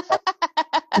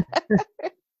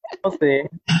 We'll see.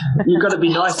 You've got to be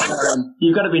nice, Aaron.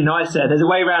 You've got to be nicer. There's a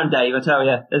way around Dave, I tell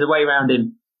you. There's a way around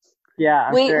him.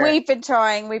 Yeah, sure. We've been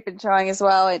trying as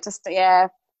well. It just,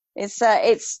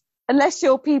 it's unless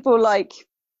you're people like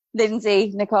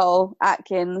Lindsay, Nicole,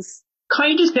 Atkins.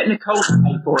 Can't you just get Nicole to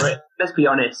pay for it? Let's be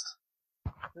honest.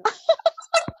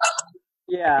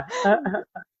 Yeah.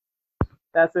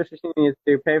 That's what she needs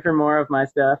to do. Pay for more of my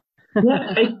stuff.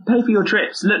 Yeah, pay for your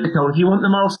trips. Look, Nicole, if you want the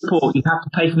moral support, you have to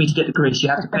pay for me to get to Greece. You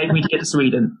have to pay for me to get to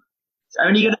Sweden. It's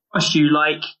only going to cost you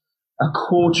like a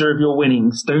quarter of your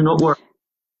winnings. Do not worry.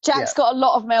 Jack's got a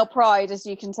lot of male pride, as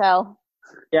you can tell.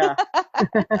 Yeah.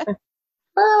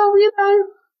 Well, you know,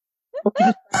 you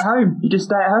just stay at home. You just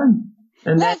stay at home.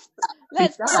 And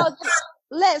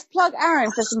let's plug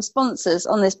Aaron for some sponsors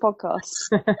on this podcast.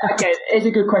 Okay, it's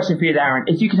a good question for you, Aaron.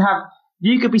 If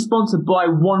you could be sponsored by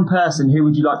one person, who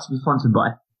would you like to be sponsored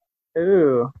by?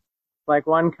 Ooh, like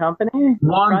one company?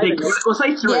 One big. We'll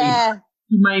say three. Yeah.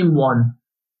 Main one.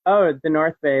 Oh, the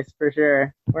North Face for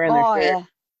sure. We're in their shirt. Yeah.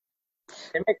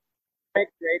 They make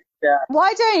great stuff.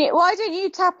 Why don't you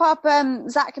tap up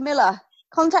Zach Miller?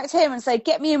 Contact him and say,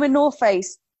 get me in with North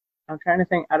Face. I'm trying to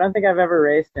think. I don't think I've ever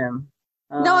raced him.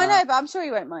 No, I know, but I'm sure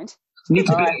you won't mind. You need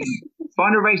to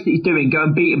find a race that he's doing, go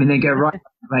and beat him, and then go right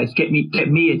race. Get me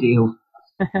a deal.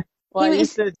 Well, I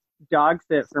used to dog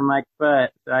sit for Mike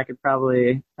Foote, so I could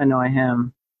probably annoy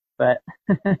him. But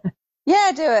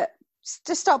yeah, do it.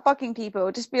 Just stop bugging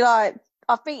people. Just be like,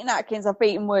 I've beaten Atkins, I've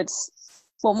beaten Woods.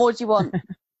 What more do you want?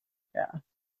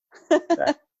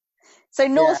 Yeah. So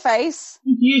North Face.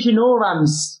 Use your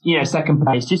NORAM's, second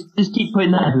place. Just keep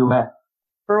putting that everywhere.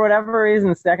 For whatever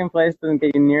reason, second place doesn't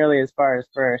get you nearly as far as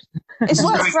first. It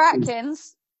works for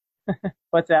Atkins.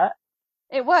 What's that?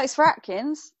 It works for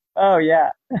Atkins. Oh, yeah.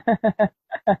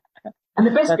 And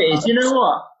the best bit is, you know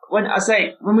what?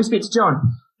 When we speak to John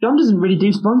doesn't really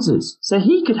do sponsors. So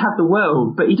he could have the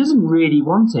world, but he doesn't really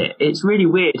want it. It's really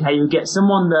weird how you get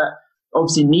someone that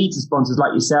obviously needs a sponsor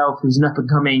like yourself, who's an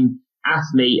up-and-coming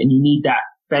athlete, and you need that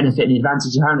benefit and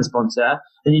advantage of having a sponsor,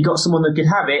 and you've got someone that could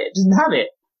have it, doesn't have it.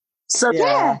 So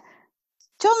yeah.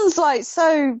 John's like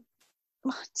so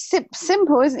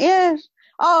simple, isn't he? Yeah.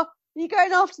 Oh, you're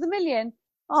going after the million?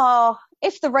 Oh,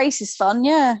 if the race is fun,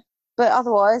 yeah. But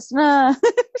otherwise, no.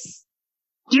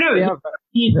 Do you know,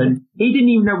 he didn't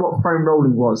even know what foam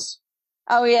rolling was.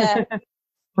 Oh, yeah.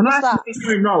 When I asked him if he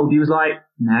foam rolled, he was like,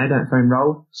 no, don't foam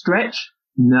roll. Stretch?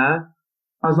 No.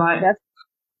 I was like... That's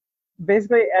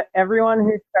basically everyone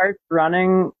who starts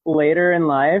running later in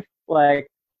life,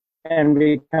 and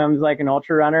becomes like an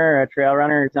ultra runner or a trail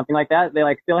runner or something like that, they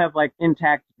still have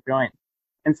intact joints.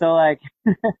 And so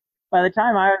by the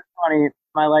time I was 20,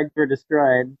 my legs were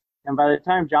destroyed. And by the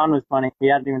time John was 20, he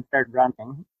hadn't even started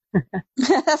running.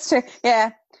 That's true.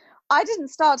 Yeah. I didn't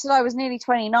start till I was nearly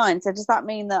 29. So does that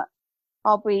mean that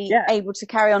I'll be able to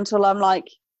carry on till I'm like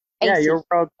 80. Yeah, you're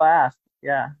world class.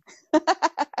 Yeah.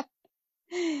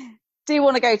 Do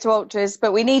want to go to ultras,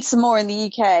 but we need some more in the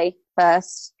UK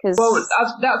first. Well,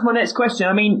 that's my next question.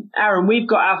 I mean, Aaron, we've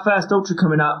got our first ultra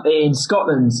coming up in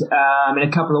Scotland in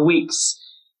a couple of weeks.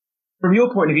 From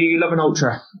your point of view, you love an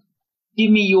ultra. Give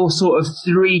me your sort of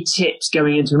 3 tips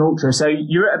going into an ultra. So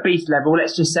you're at a beast level.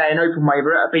 Let's just say an open wave,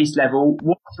 you're at a beast level.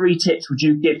 What 3 tips would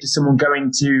you give to someone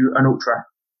going to an ultra?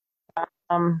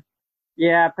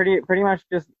 Yeah, pretty much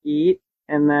just eat,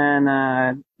 and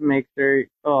then make sure.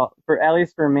 Well, at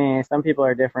least for me, some people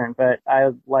are different, but I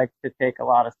like to take a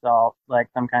lot of salt, like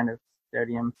some kind of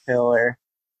sodium pill, or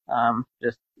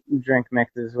just drink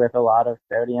mixes with a lot of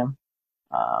sodium.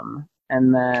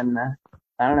 And then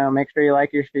I don't know, make sure you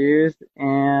like your shoes,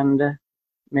 and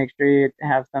make sure you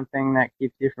have something that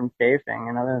keeps you from chafing.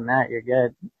 And other than that, you're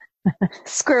good.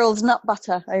 Squirrel's nut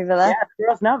butter over there. Yeah,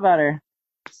 squirrel's nut butter.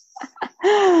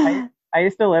 I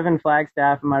used to live in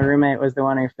Flagstaff, and my roommate was the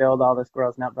one who filled all the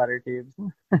squirrel's nut butter tubes.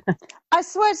 I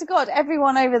swear to God,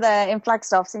 everyone over there in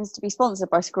Flagstaff seems to be sponsored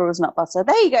by Squirrel's Nut Butter.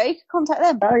 There you go, you can contact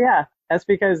them. Oh yeah, that's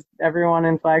because everyone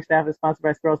in Flagstaff is sponsored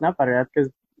by Squirrel's Nut Butter. That's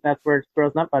because that's where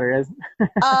Squirrel's Nut Butter is.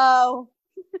 Oh,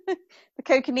 the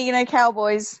Coconino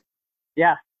Cowboys.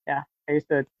 Yeah. I used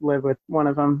to live with one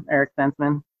of them, Eric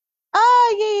Sensman.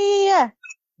 Oh, yeah.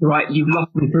 Right, you've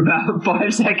lost me for about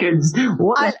 5 seconds.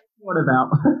 What about?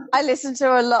 I listen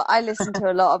to a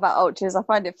lot about ultras. I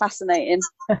find it fascinating.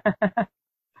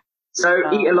 So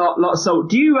eat a lot of salt.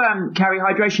 Do you carry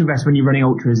hydration vests when you're running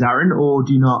ultras, Aaron, or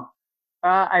do you not?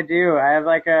 I do. I have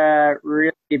like a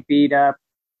really beat up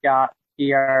Scott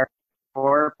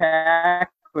TR4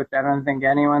 pack, which I don't think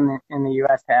anyone in the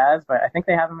US has, but I think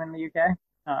they have them in the UK.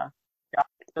 Got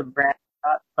the brand,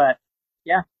 but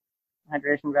yeah,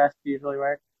 hydration vests usually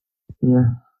work. Yeah.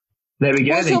 There we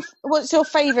go. What's your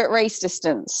favorite race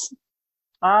distance?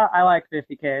 I like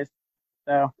 50Ks.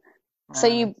 So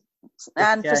you,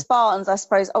 and for Spartans, I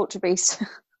suppose, Ultra Beast.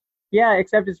 Yeah,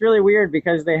 except it's really weird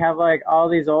because they have like all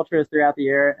these ultras throughout the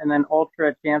year, and then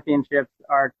ultra championships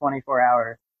are 24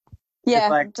 hours.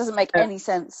 Yeah, it doesn't make any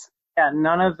sense. Yeah,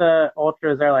 none of the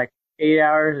ultras are like 8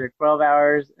 hours or 12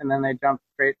 hours, and then they jump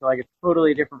straight to like a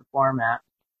totally different format.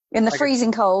 In the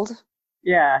freezing cold.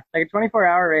 Yeah, like a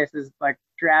 24-hour race is like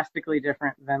drastically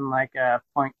different than like a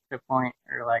point-to-point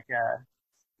or like a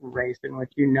race in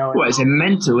which you know. Well, it's a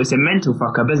mental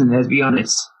fuck up, isn't it? Let's be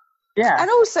honest. Yeah. And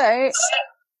also,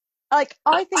 like,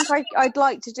 I think I'd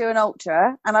like to do an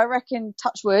ultra, and I reckon,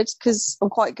 touch wood, because I'm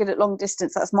quite good at long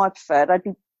distance, that's my preferred, I'd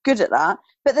be good at that.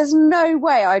 But there's no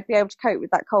way I'd be able to cope with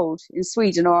that cold in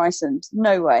Sweden or Iceland.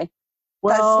 No way.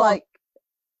 Well, that's like...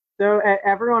 So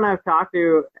everyone I've talked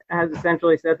to has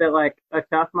essentially said that like a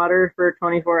Tough Mudder for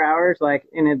 24 hours, like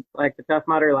like the Tough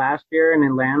Mudder last year in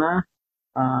Atlanta,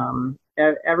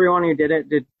 everyone who did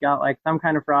it got like some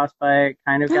kind of frostbite,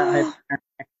 kind of got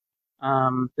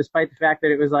hypothermic, despite the fact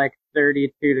that it was like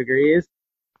 32 degrees,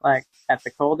 like at the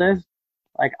coldest,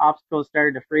 like obstacles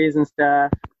started to freeze and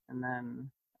stuff, and then.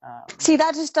 See,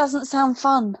 that just doesn't sound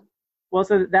fun. Well,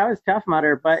 so that was Tough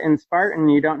Mudder, but in Spartan,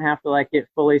 you don't have to like get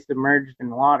fully submerged in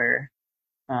water.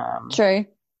 True.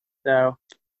 So,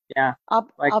 yeah,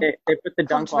 they put the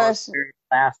dunk wall as the very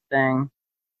last thing.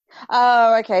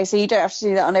 Oh, okay. So you don't have to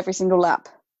do that on every single lap.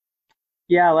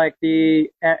 Yeah, like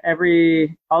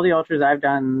all the ultras I've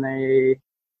done,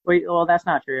 well, that's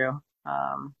not true.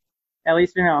 At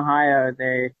least in Ohio,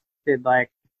 they did like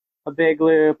a big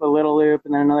loop, a little loop,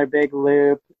 and then another big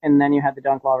loop, and then you had the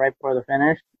dunk wall right before the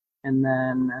finish. And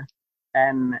then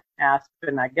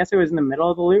Aspen, I guess it was in the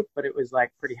middle of the loop, but it was like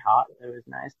pretty hot. It was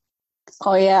nice.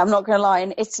 Oh yeah, I'm not gonna lie.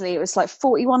 In Italy, it was like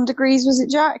 41 degrees. Was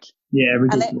it, Jack? Yeah,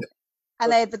 ridiculous.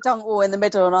 And they had the dunk wall in the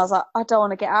middle, and I was like, I don't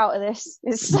want to get out of this.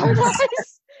 It's so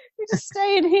nice. We just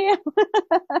stay in here.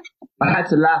 I had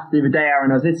to laugh the other day,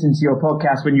 Aaron. I was listening to your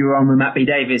podcast when you were on with Matt B.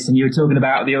 Davis, and you were talking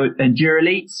about the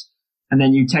Endurelites, and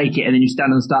then you take it, and then you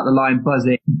stand on the start of the line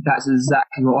buzzing. That's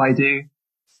exactly what I do.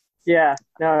 Yeah,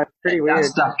 no, it's pretty weird. That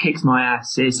stuff kicks my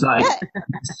ass. It's like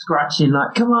scratching,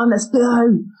 like, come on, let's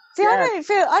go. See, yeah.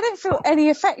 I don't feel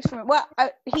any effect from it. Well,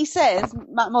 he says,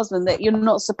 Matt Mosman, that you're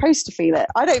not supposed to feel it.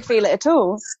 I don't feel it at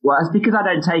all. Well, it's because I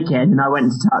don't take it, and I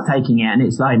went to start taking it, and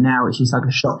it's like now it's just like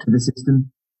a shock to the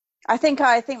system. I think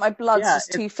my blood's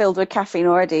just too filled with caffeine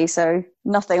already, so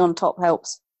nothing on top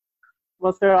helps.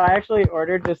 Well, so I actually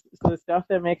ordered the stuff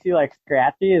that makes you like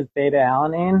scratchy is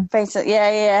beta-alanine. Basically,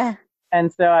 yeah. And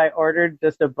so I ordered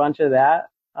just a bunch of that.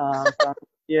 So I'm gonna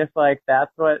see if like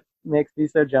that's what makes me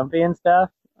so jumpy and stuff.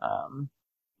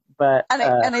 But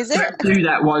and is it? Do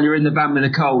that while you're in the van with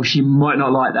Nicole. She might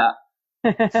not like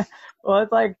that. Well,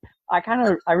 it's like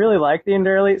I really like the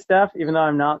Endure Elite stuff, even though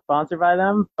I'm not sponsored by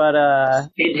them. But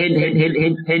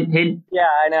hint. yeah,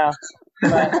 I know.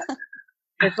 But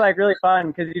it's like really fun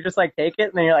because you just like take it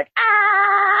and then you're like,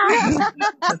 ah.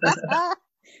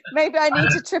 Maybe I need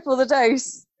to triple the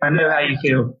dose. I know how you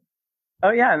feel.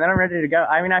 Oh yeah, and then I'm ready to go.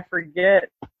 I mean, I forget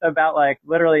about like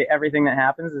literally everything that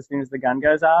happens as soon as the gun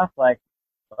goes off. Like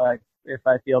if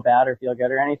I feel bad or feel good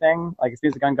or anything, like as soon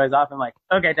as the gun goes off, I'm like,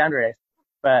 okay, time to race.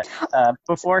 But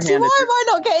beforehand, So why am I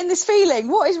not getting this feeling?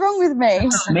 What is wrong with me?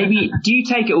 Maybe, do you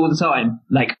take it all the time?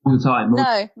 Like, all the time? Or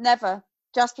No, never.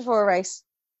 Just before a race.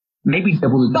 maybe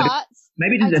double the dose. But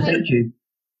Maybe it doesn't affect you.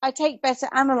 I take better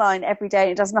aniline every day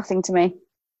and it does nothing to me.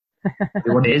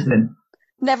 What it is then?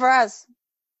 Never has.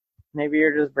 maybe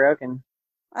you're just broken.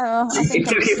 Oh, I think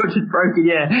I'm You're just broken,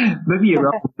 yeah. Maybe you're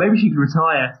wrong. Maybe she could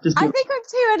retire. Just I think I'm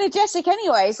too energetic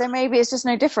anyway, so maybe it's just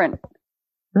no different.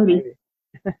 maybe.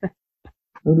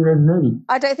 Maybe.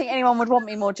 I don't think anyone would want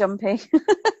me more jumpy.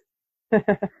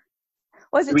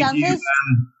 Was it dancers?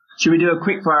 Should we do a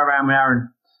quick fire round with Aaron?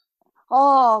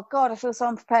 Oh, God, I feel so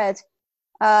unprepared.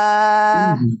 Okay,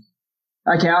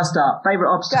 I'll start.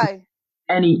 Favourite obstacle? Go.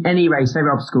 Any race,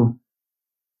 favourite obstacle?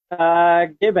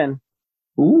 Gibbon.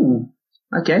 Ooh,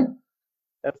 okay.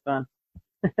 That's fun.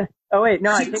 Oh wait,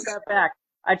 no, I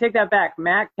take that back.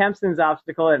 Matt Kempson's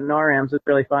obstacle at NORAMs was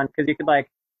really fun because you could like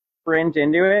sprint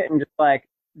into it and just like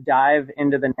dive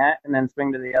into the net and then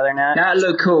swing to the other net. That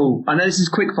looked cool. I know this is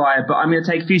quick fire, but I'm going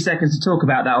to take a few seconds to talk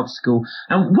about that obstacle.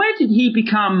 And when did he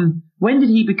become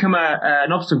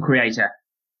an obstacle creator?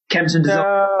 Kempson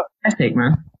design. Epic,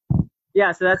 man.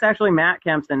 Yeah, so that's actually Matt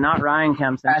Kempson, not Ryan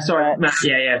Kempson. Sorry, Matt.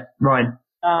 Yeah, Ryan.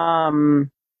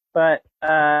 But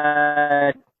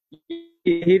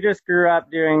he just grew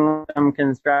up doing some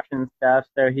construction stuff,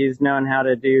 so he's known how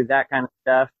to do that kind of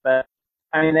stuff. But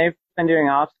I mean, they've been doing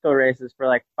obstacle races for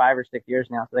like 5 or 6 years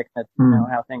now, so they kind of know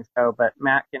how things go. But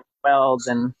Matt can weld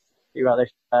and do other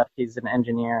stuff. He's an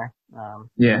engineer.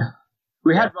 Yeah.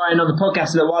 We had Ryan on the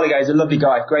podcast a little while ago. He's a lovely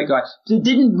guy, great guy.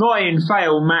 Didn't Ryan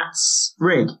fail Matt's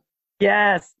rig?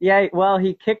 Yes. Yeah. Well,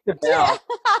 he kicked the bell.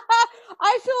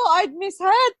 I thought I'd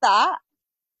misheard that.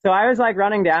 So I was like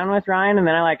running down with Ryan, and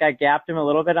then I gapped him a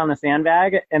little bit on the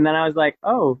sandbag, and then I was like,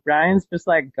 oh, Ryan's just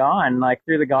like gone, like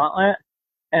through the gauntlet.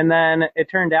 And then it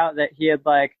turned out that he had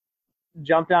like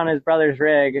jumped on his brother's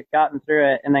rig, gotten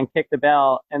through it, and then kicked the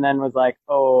bell, and then was like,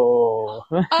 oh.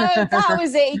 Oh, that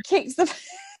was it. He kicked the...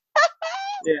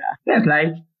 Yeah.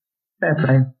 Fair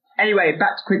play. Anyway,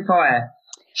 back to quick fire.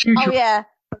 Yeah.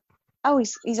 Oh,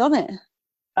 he's on it.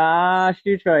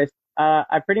 Shoe choice.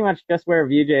 I pretty much just wear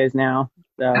VJs now.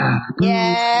 So.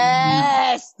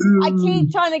 Yes! I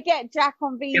keep trying to get Jack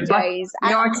on VJs.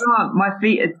 No, I can't. My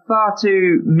feet are far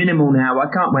too minimal now. I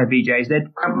can't wear VJs.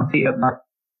 They'd cramp my feet up like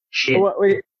shit.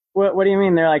 What do you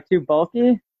mean? They're like too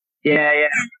bulky? Yeah.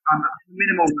 I'm a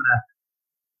minimal runner.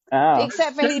 Oh.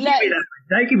 Except for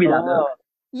Don't give me that look.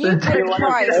 You paid the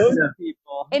price.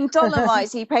 In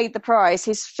Dolomites, he paid the price.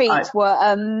 His feet were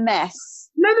a mess.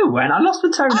 No, they weren't. I lost the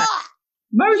toenail.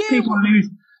 Most people lose.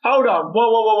 Hold on.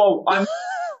 Whoa. I'm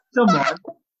someone.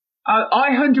 I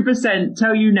 100%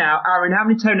 tell you now, Aaron, how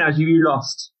many toenails have you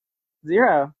lost?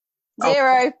 0.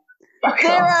 0.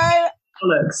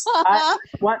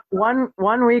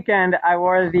 One weekend, I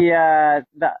wore the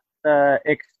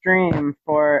Extreme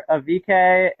for a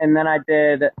VK, and then I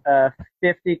did a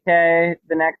 50K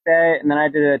the next day, and then I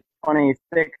did a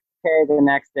 26K the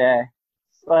next day,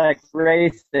 like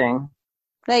racing.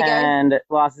 There you go. And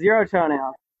lost 0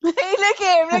 toenails. Look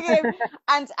at him.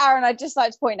 And Aaron, I'd just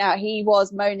like to point out, he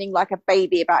was moaning like a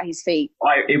baby about his feet.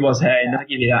 It was hurting. I'll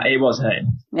give you that. It was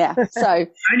hurting. Yeah, so.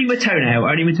 Only with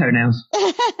toenails.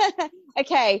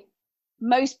 Okay.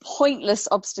 Most pointless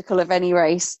obstacle of any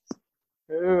race.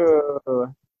 Ooh.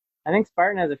 I think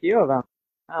Spartan has a few of them.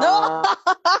 That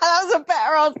was a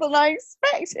better answer than I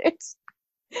expected.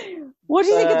 What do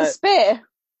you think of the spear?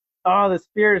 Oh, the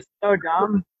spear is so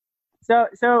dumb.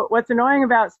 So what's annoying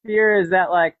about spear is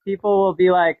that like people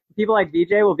like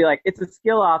VJ will be like, it's a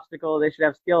skill obstacle. They should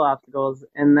have skill obstacles.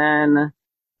 And then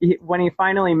when he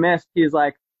finally missed, he's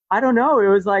like, I don't know. It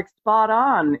was like spot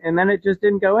on. And then it just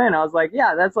didn't go in. I was like,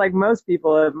 yeah, that's like most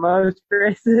people at most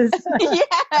races.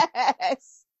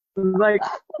 Yes. Like,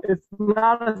 it's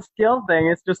not a skill thing.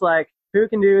 It's just like, who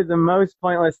can do the most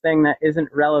pointless thing that isn't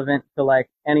relevant to like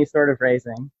any sort of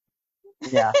racing?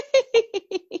 Yeah.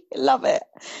 Love it.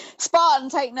 Spartan,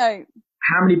 take note.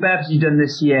 How many burpees have you done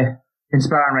this year in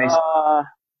Spartan race?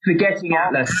 Forgetting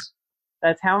Atlas.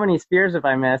 That's how many spears have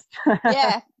I missed?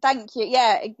 Yeah, thank you.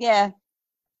 Yeah.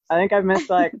 I think I've missed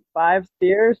like 5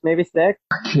 spears, maybe 6. What's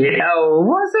up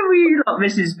with you not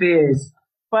missing spears?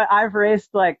 But I've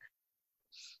raced like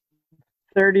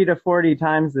 30 to 40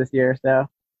 times this year, so.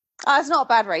 Oh, it's not a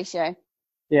bad ratio.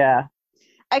 Yeah.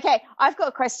 Okay, I've got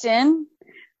a question.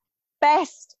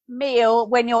 Best meal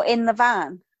when you're in the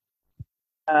van?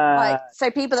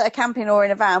 So people that are camping or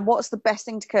in a van, what's the best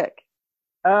thing to cook?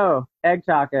 Oh, egg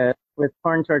taco with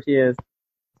corn tortillas.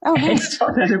 Oh, nice.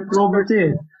 There's a raw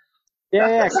tortilla. Yeah.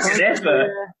 That's Corn an tortilla,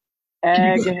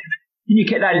 egg, Can you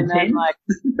get that in and then tin? like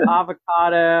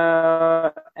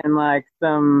avocado and like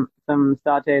some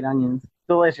sauteed onions.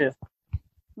 Delicious.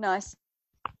 Nice.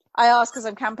 I asked because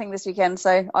I'm camping this weekend,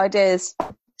 so ideas.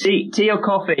 Tea or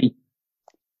coffee?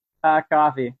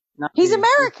 Coffee. Not He's tea.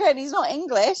 American. He's not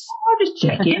English. Oh, just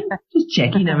checking. Just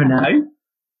checking. Never know.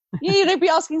 You don't be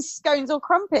asking scones or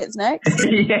crumpets next.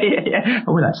 yeah. I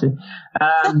would actually.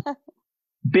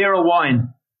 Beer or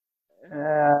wine?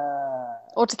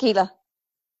 Or tequila.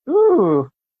 Ooh.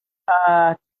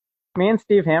 Me and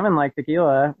Steve Hammond like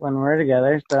tequila when we're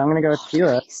together, so I'm gonna go with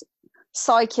tequila.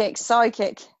 Psychic.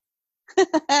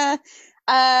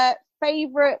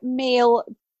 Favorite meal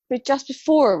just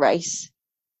before a race?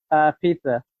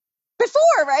 Pizza. Before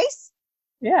a race?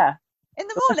 Yeah. In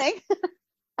the morning?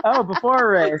 Oh, before a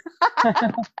race.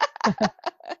 I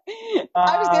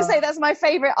was going to say that's my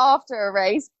favorite after a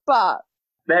race, but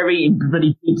They're eating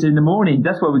bloody pizza in the morning.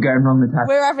 That's where we're going wrong with that.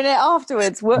 we're having it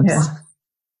afterwards. Whoops. Yeah.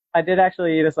 I did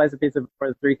actually eat a slice of pizza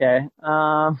before the 3K.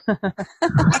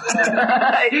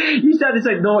 You sounded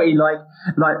so naughty, like.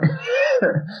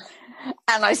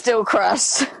 And I still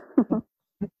crushed.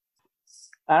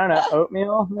 I don't know,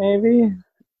 oatmeal maybe?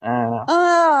 I don't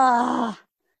know.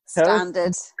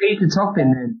 Standard. Pizza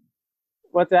topping then.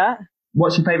 What's that?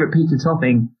 What's your favourite pizza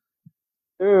topping?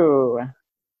 Ooh.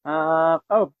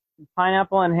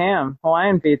 Pineapple and ham.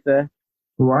 Hawaiian pizza.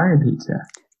 Hawaiian pizza.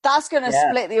 That's going to Yeah.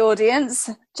 split the audience.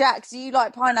 Jack, do you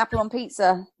like pineapple on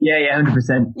pizza? Yeah,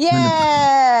 100%.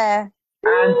 Yeah. 100%.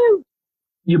 And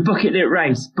your bucket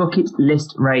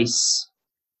list race.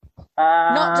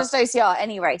 Not just OCR,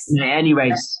 any race. Yeah, any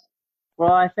race.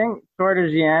 Well, I think Tour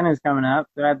de Gien is coming up,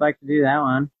 so I'd like to do that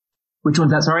one. Which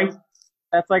one's that, sorry?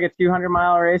 That's like a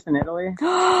 200-mile race in Italy.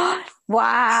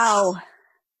 Wow.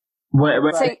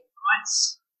 Where So,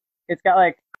 It's got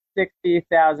like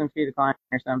 60,000 feet of climbing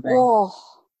or something. oh,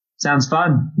 sounds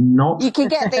fun. Not. you can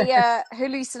get the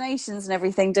hallucinations and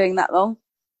everything doing that long.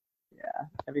 Yeah,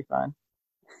 that'd be fun.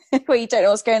 Where you don't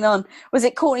know what's going on. Was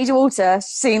it Courtney Daughter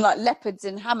seeing like leopards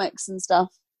in hammocks and stuff?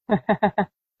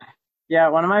 Yeah,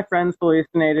 one of my friends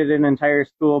hallucinated an entire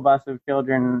school bus of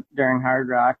children during Hard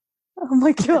Rock. Oh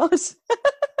my god.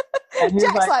 And he was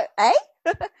Jack's like- like, eh?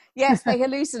 Yes, they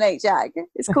hallucinate, Jack.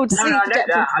 It's called No, I know sleep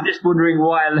that. I'm just wondering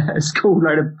why a school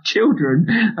load of children.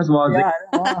 That's why I was Yeah,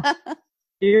 I don't know.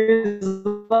 He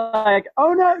was like,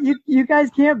 "Oh no, you guys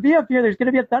can't be up here. There's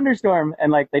gonna be a thunderstorm,"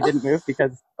 and like they didn't move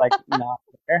because like not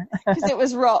there. because it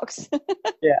was rocks.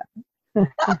 Yeah.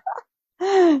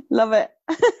 Love it.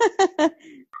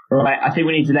 Right, I think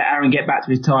we need to let Aaron get back to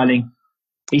his tiling.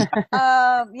 Yeah.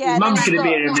 His mum's then going to be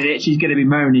here in a minute. She's going to be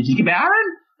moaning. She's going to be,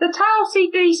 Aaron, the tile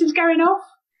seat is going off.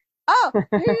 Oh, who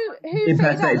fitted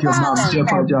out Impersonated the your van mum. then? Do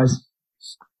apologise.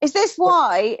 Is this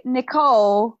why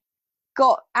Nicole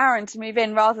got Aaron to move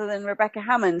in rather than Rebecca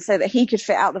Hammond so that he could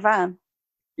fit out the van?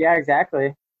 Yeah,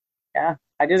 exactly. Yeah,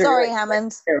 I did. Sorry, agree.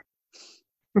 Hammond.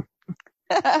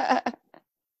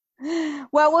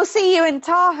 Well, we'll see you in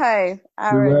Tahoe,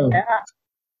 Aaron. We will. Yeah.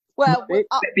 Well,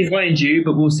 Behind you,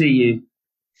 but we'll see you.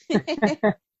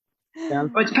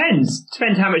 Sounds- Well, it depends.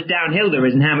 Depends how much downhill there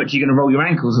is and how much you're going to roll your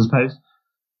ankles, I suppose.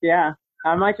 Yeah,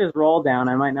 I might just roll down.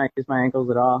 I might not use my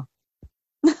ankles at all.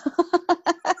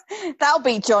 that'll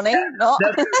be Johnny, not.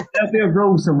 There'll be a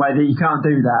rule somewhere that you can't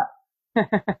do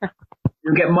that.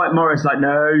 You'll get Mike Morris like,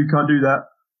 no, you can't do that.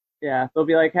 Yeah, they'll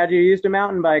be like, had you used a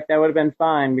mountain bike, that would have been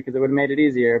fine because it would have made it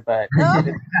easier, but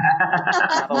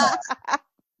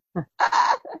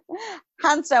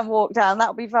Handstand walk down,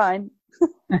 that'll be fine.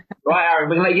 Right, Aaron,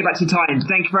 we're going to let you get back to your time.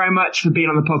 Thank you very much for being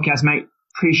on the podcast, mate.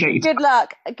 Appreciate you. Good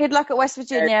luck. Good luck at West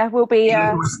Virginia. We'll be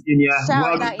Virginia. shouting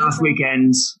Well at done you last from-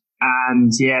 weekend.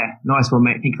 And yeah, nice one,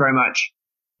 mate. Thank you very much.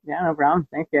 yeah, no problem.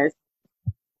 Thanks, guys.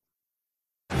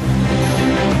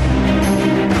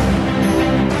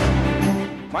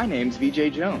 My name's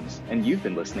VJ Jones, and you've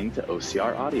been listening to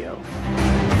OCR Audio.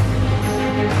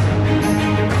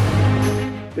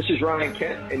 This is Ryan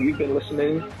Kent, and you've been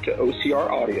listening to OCR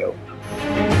Audio.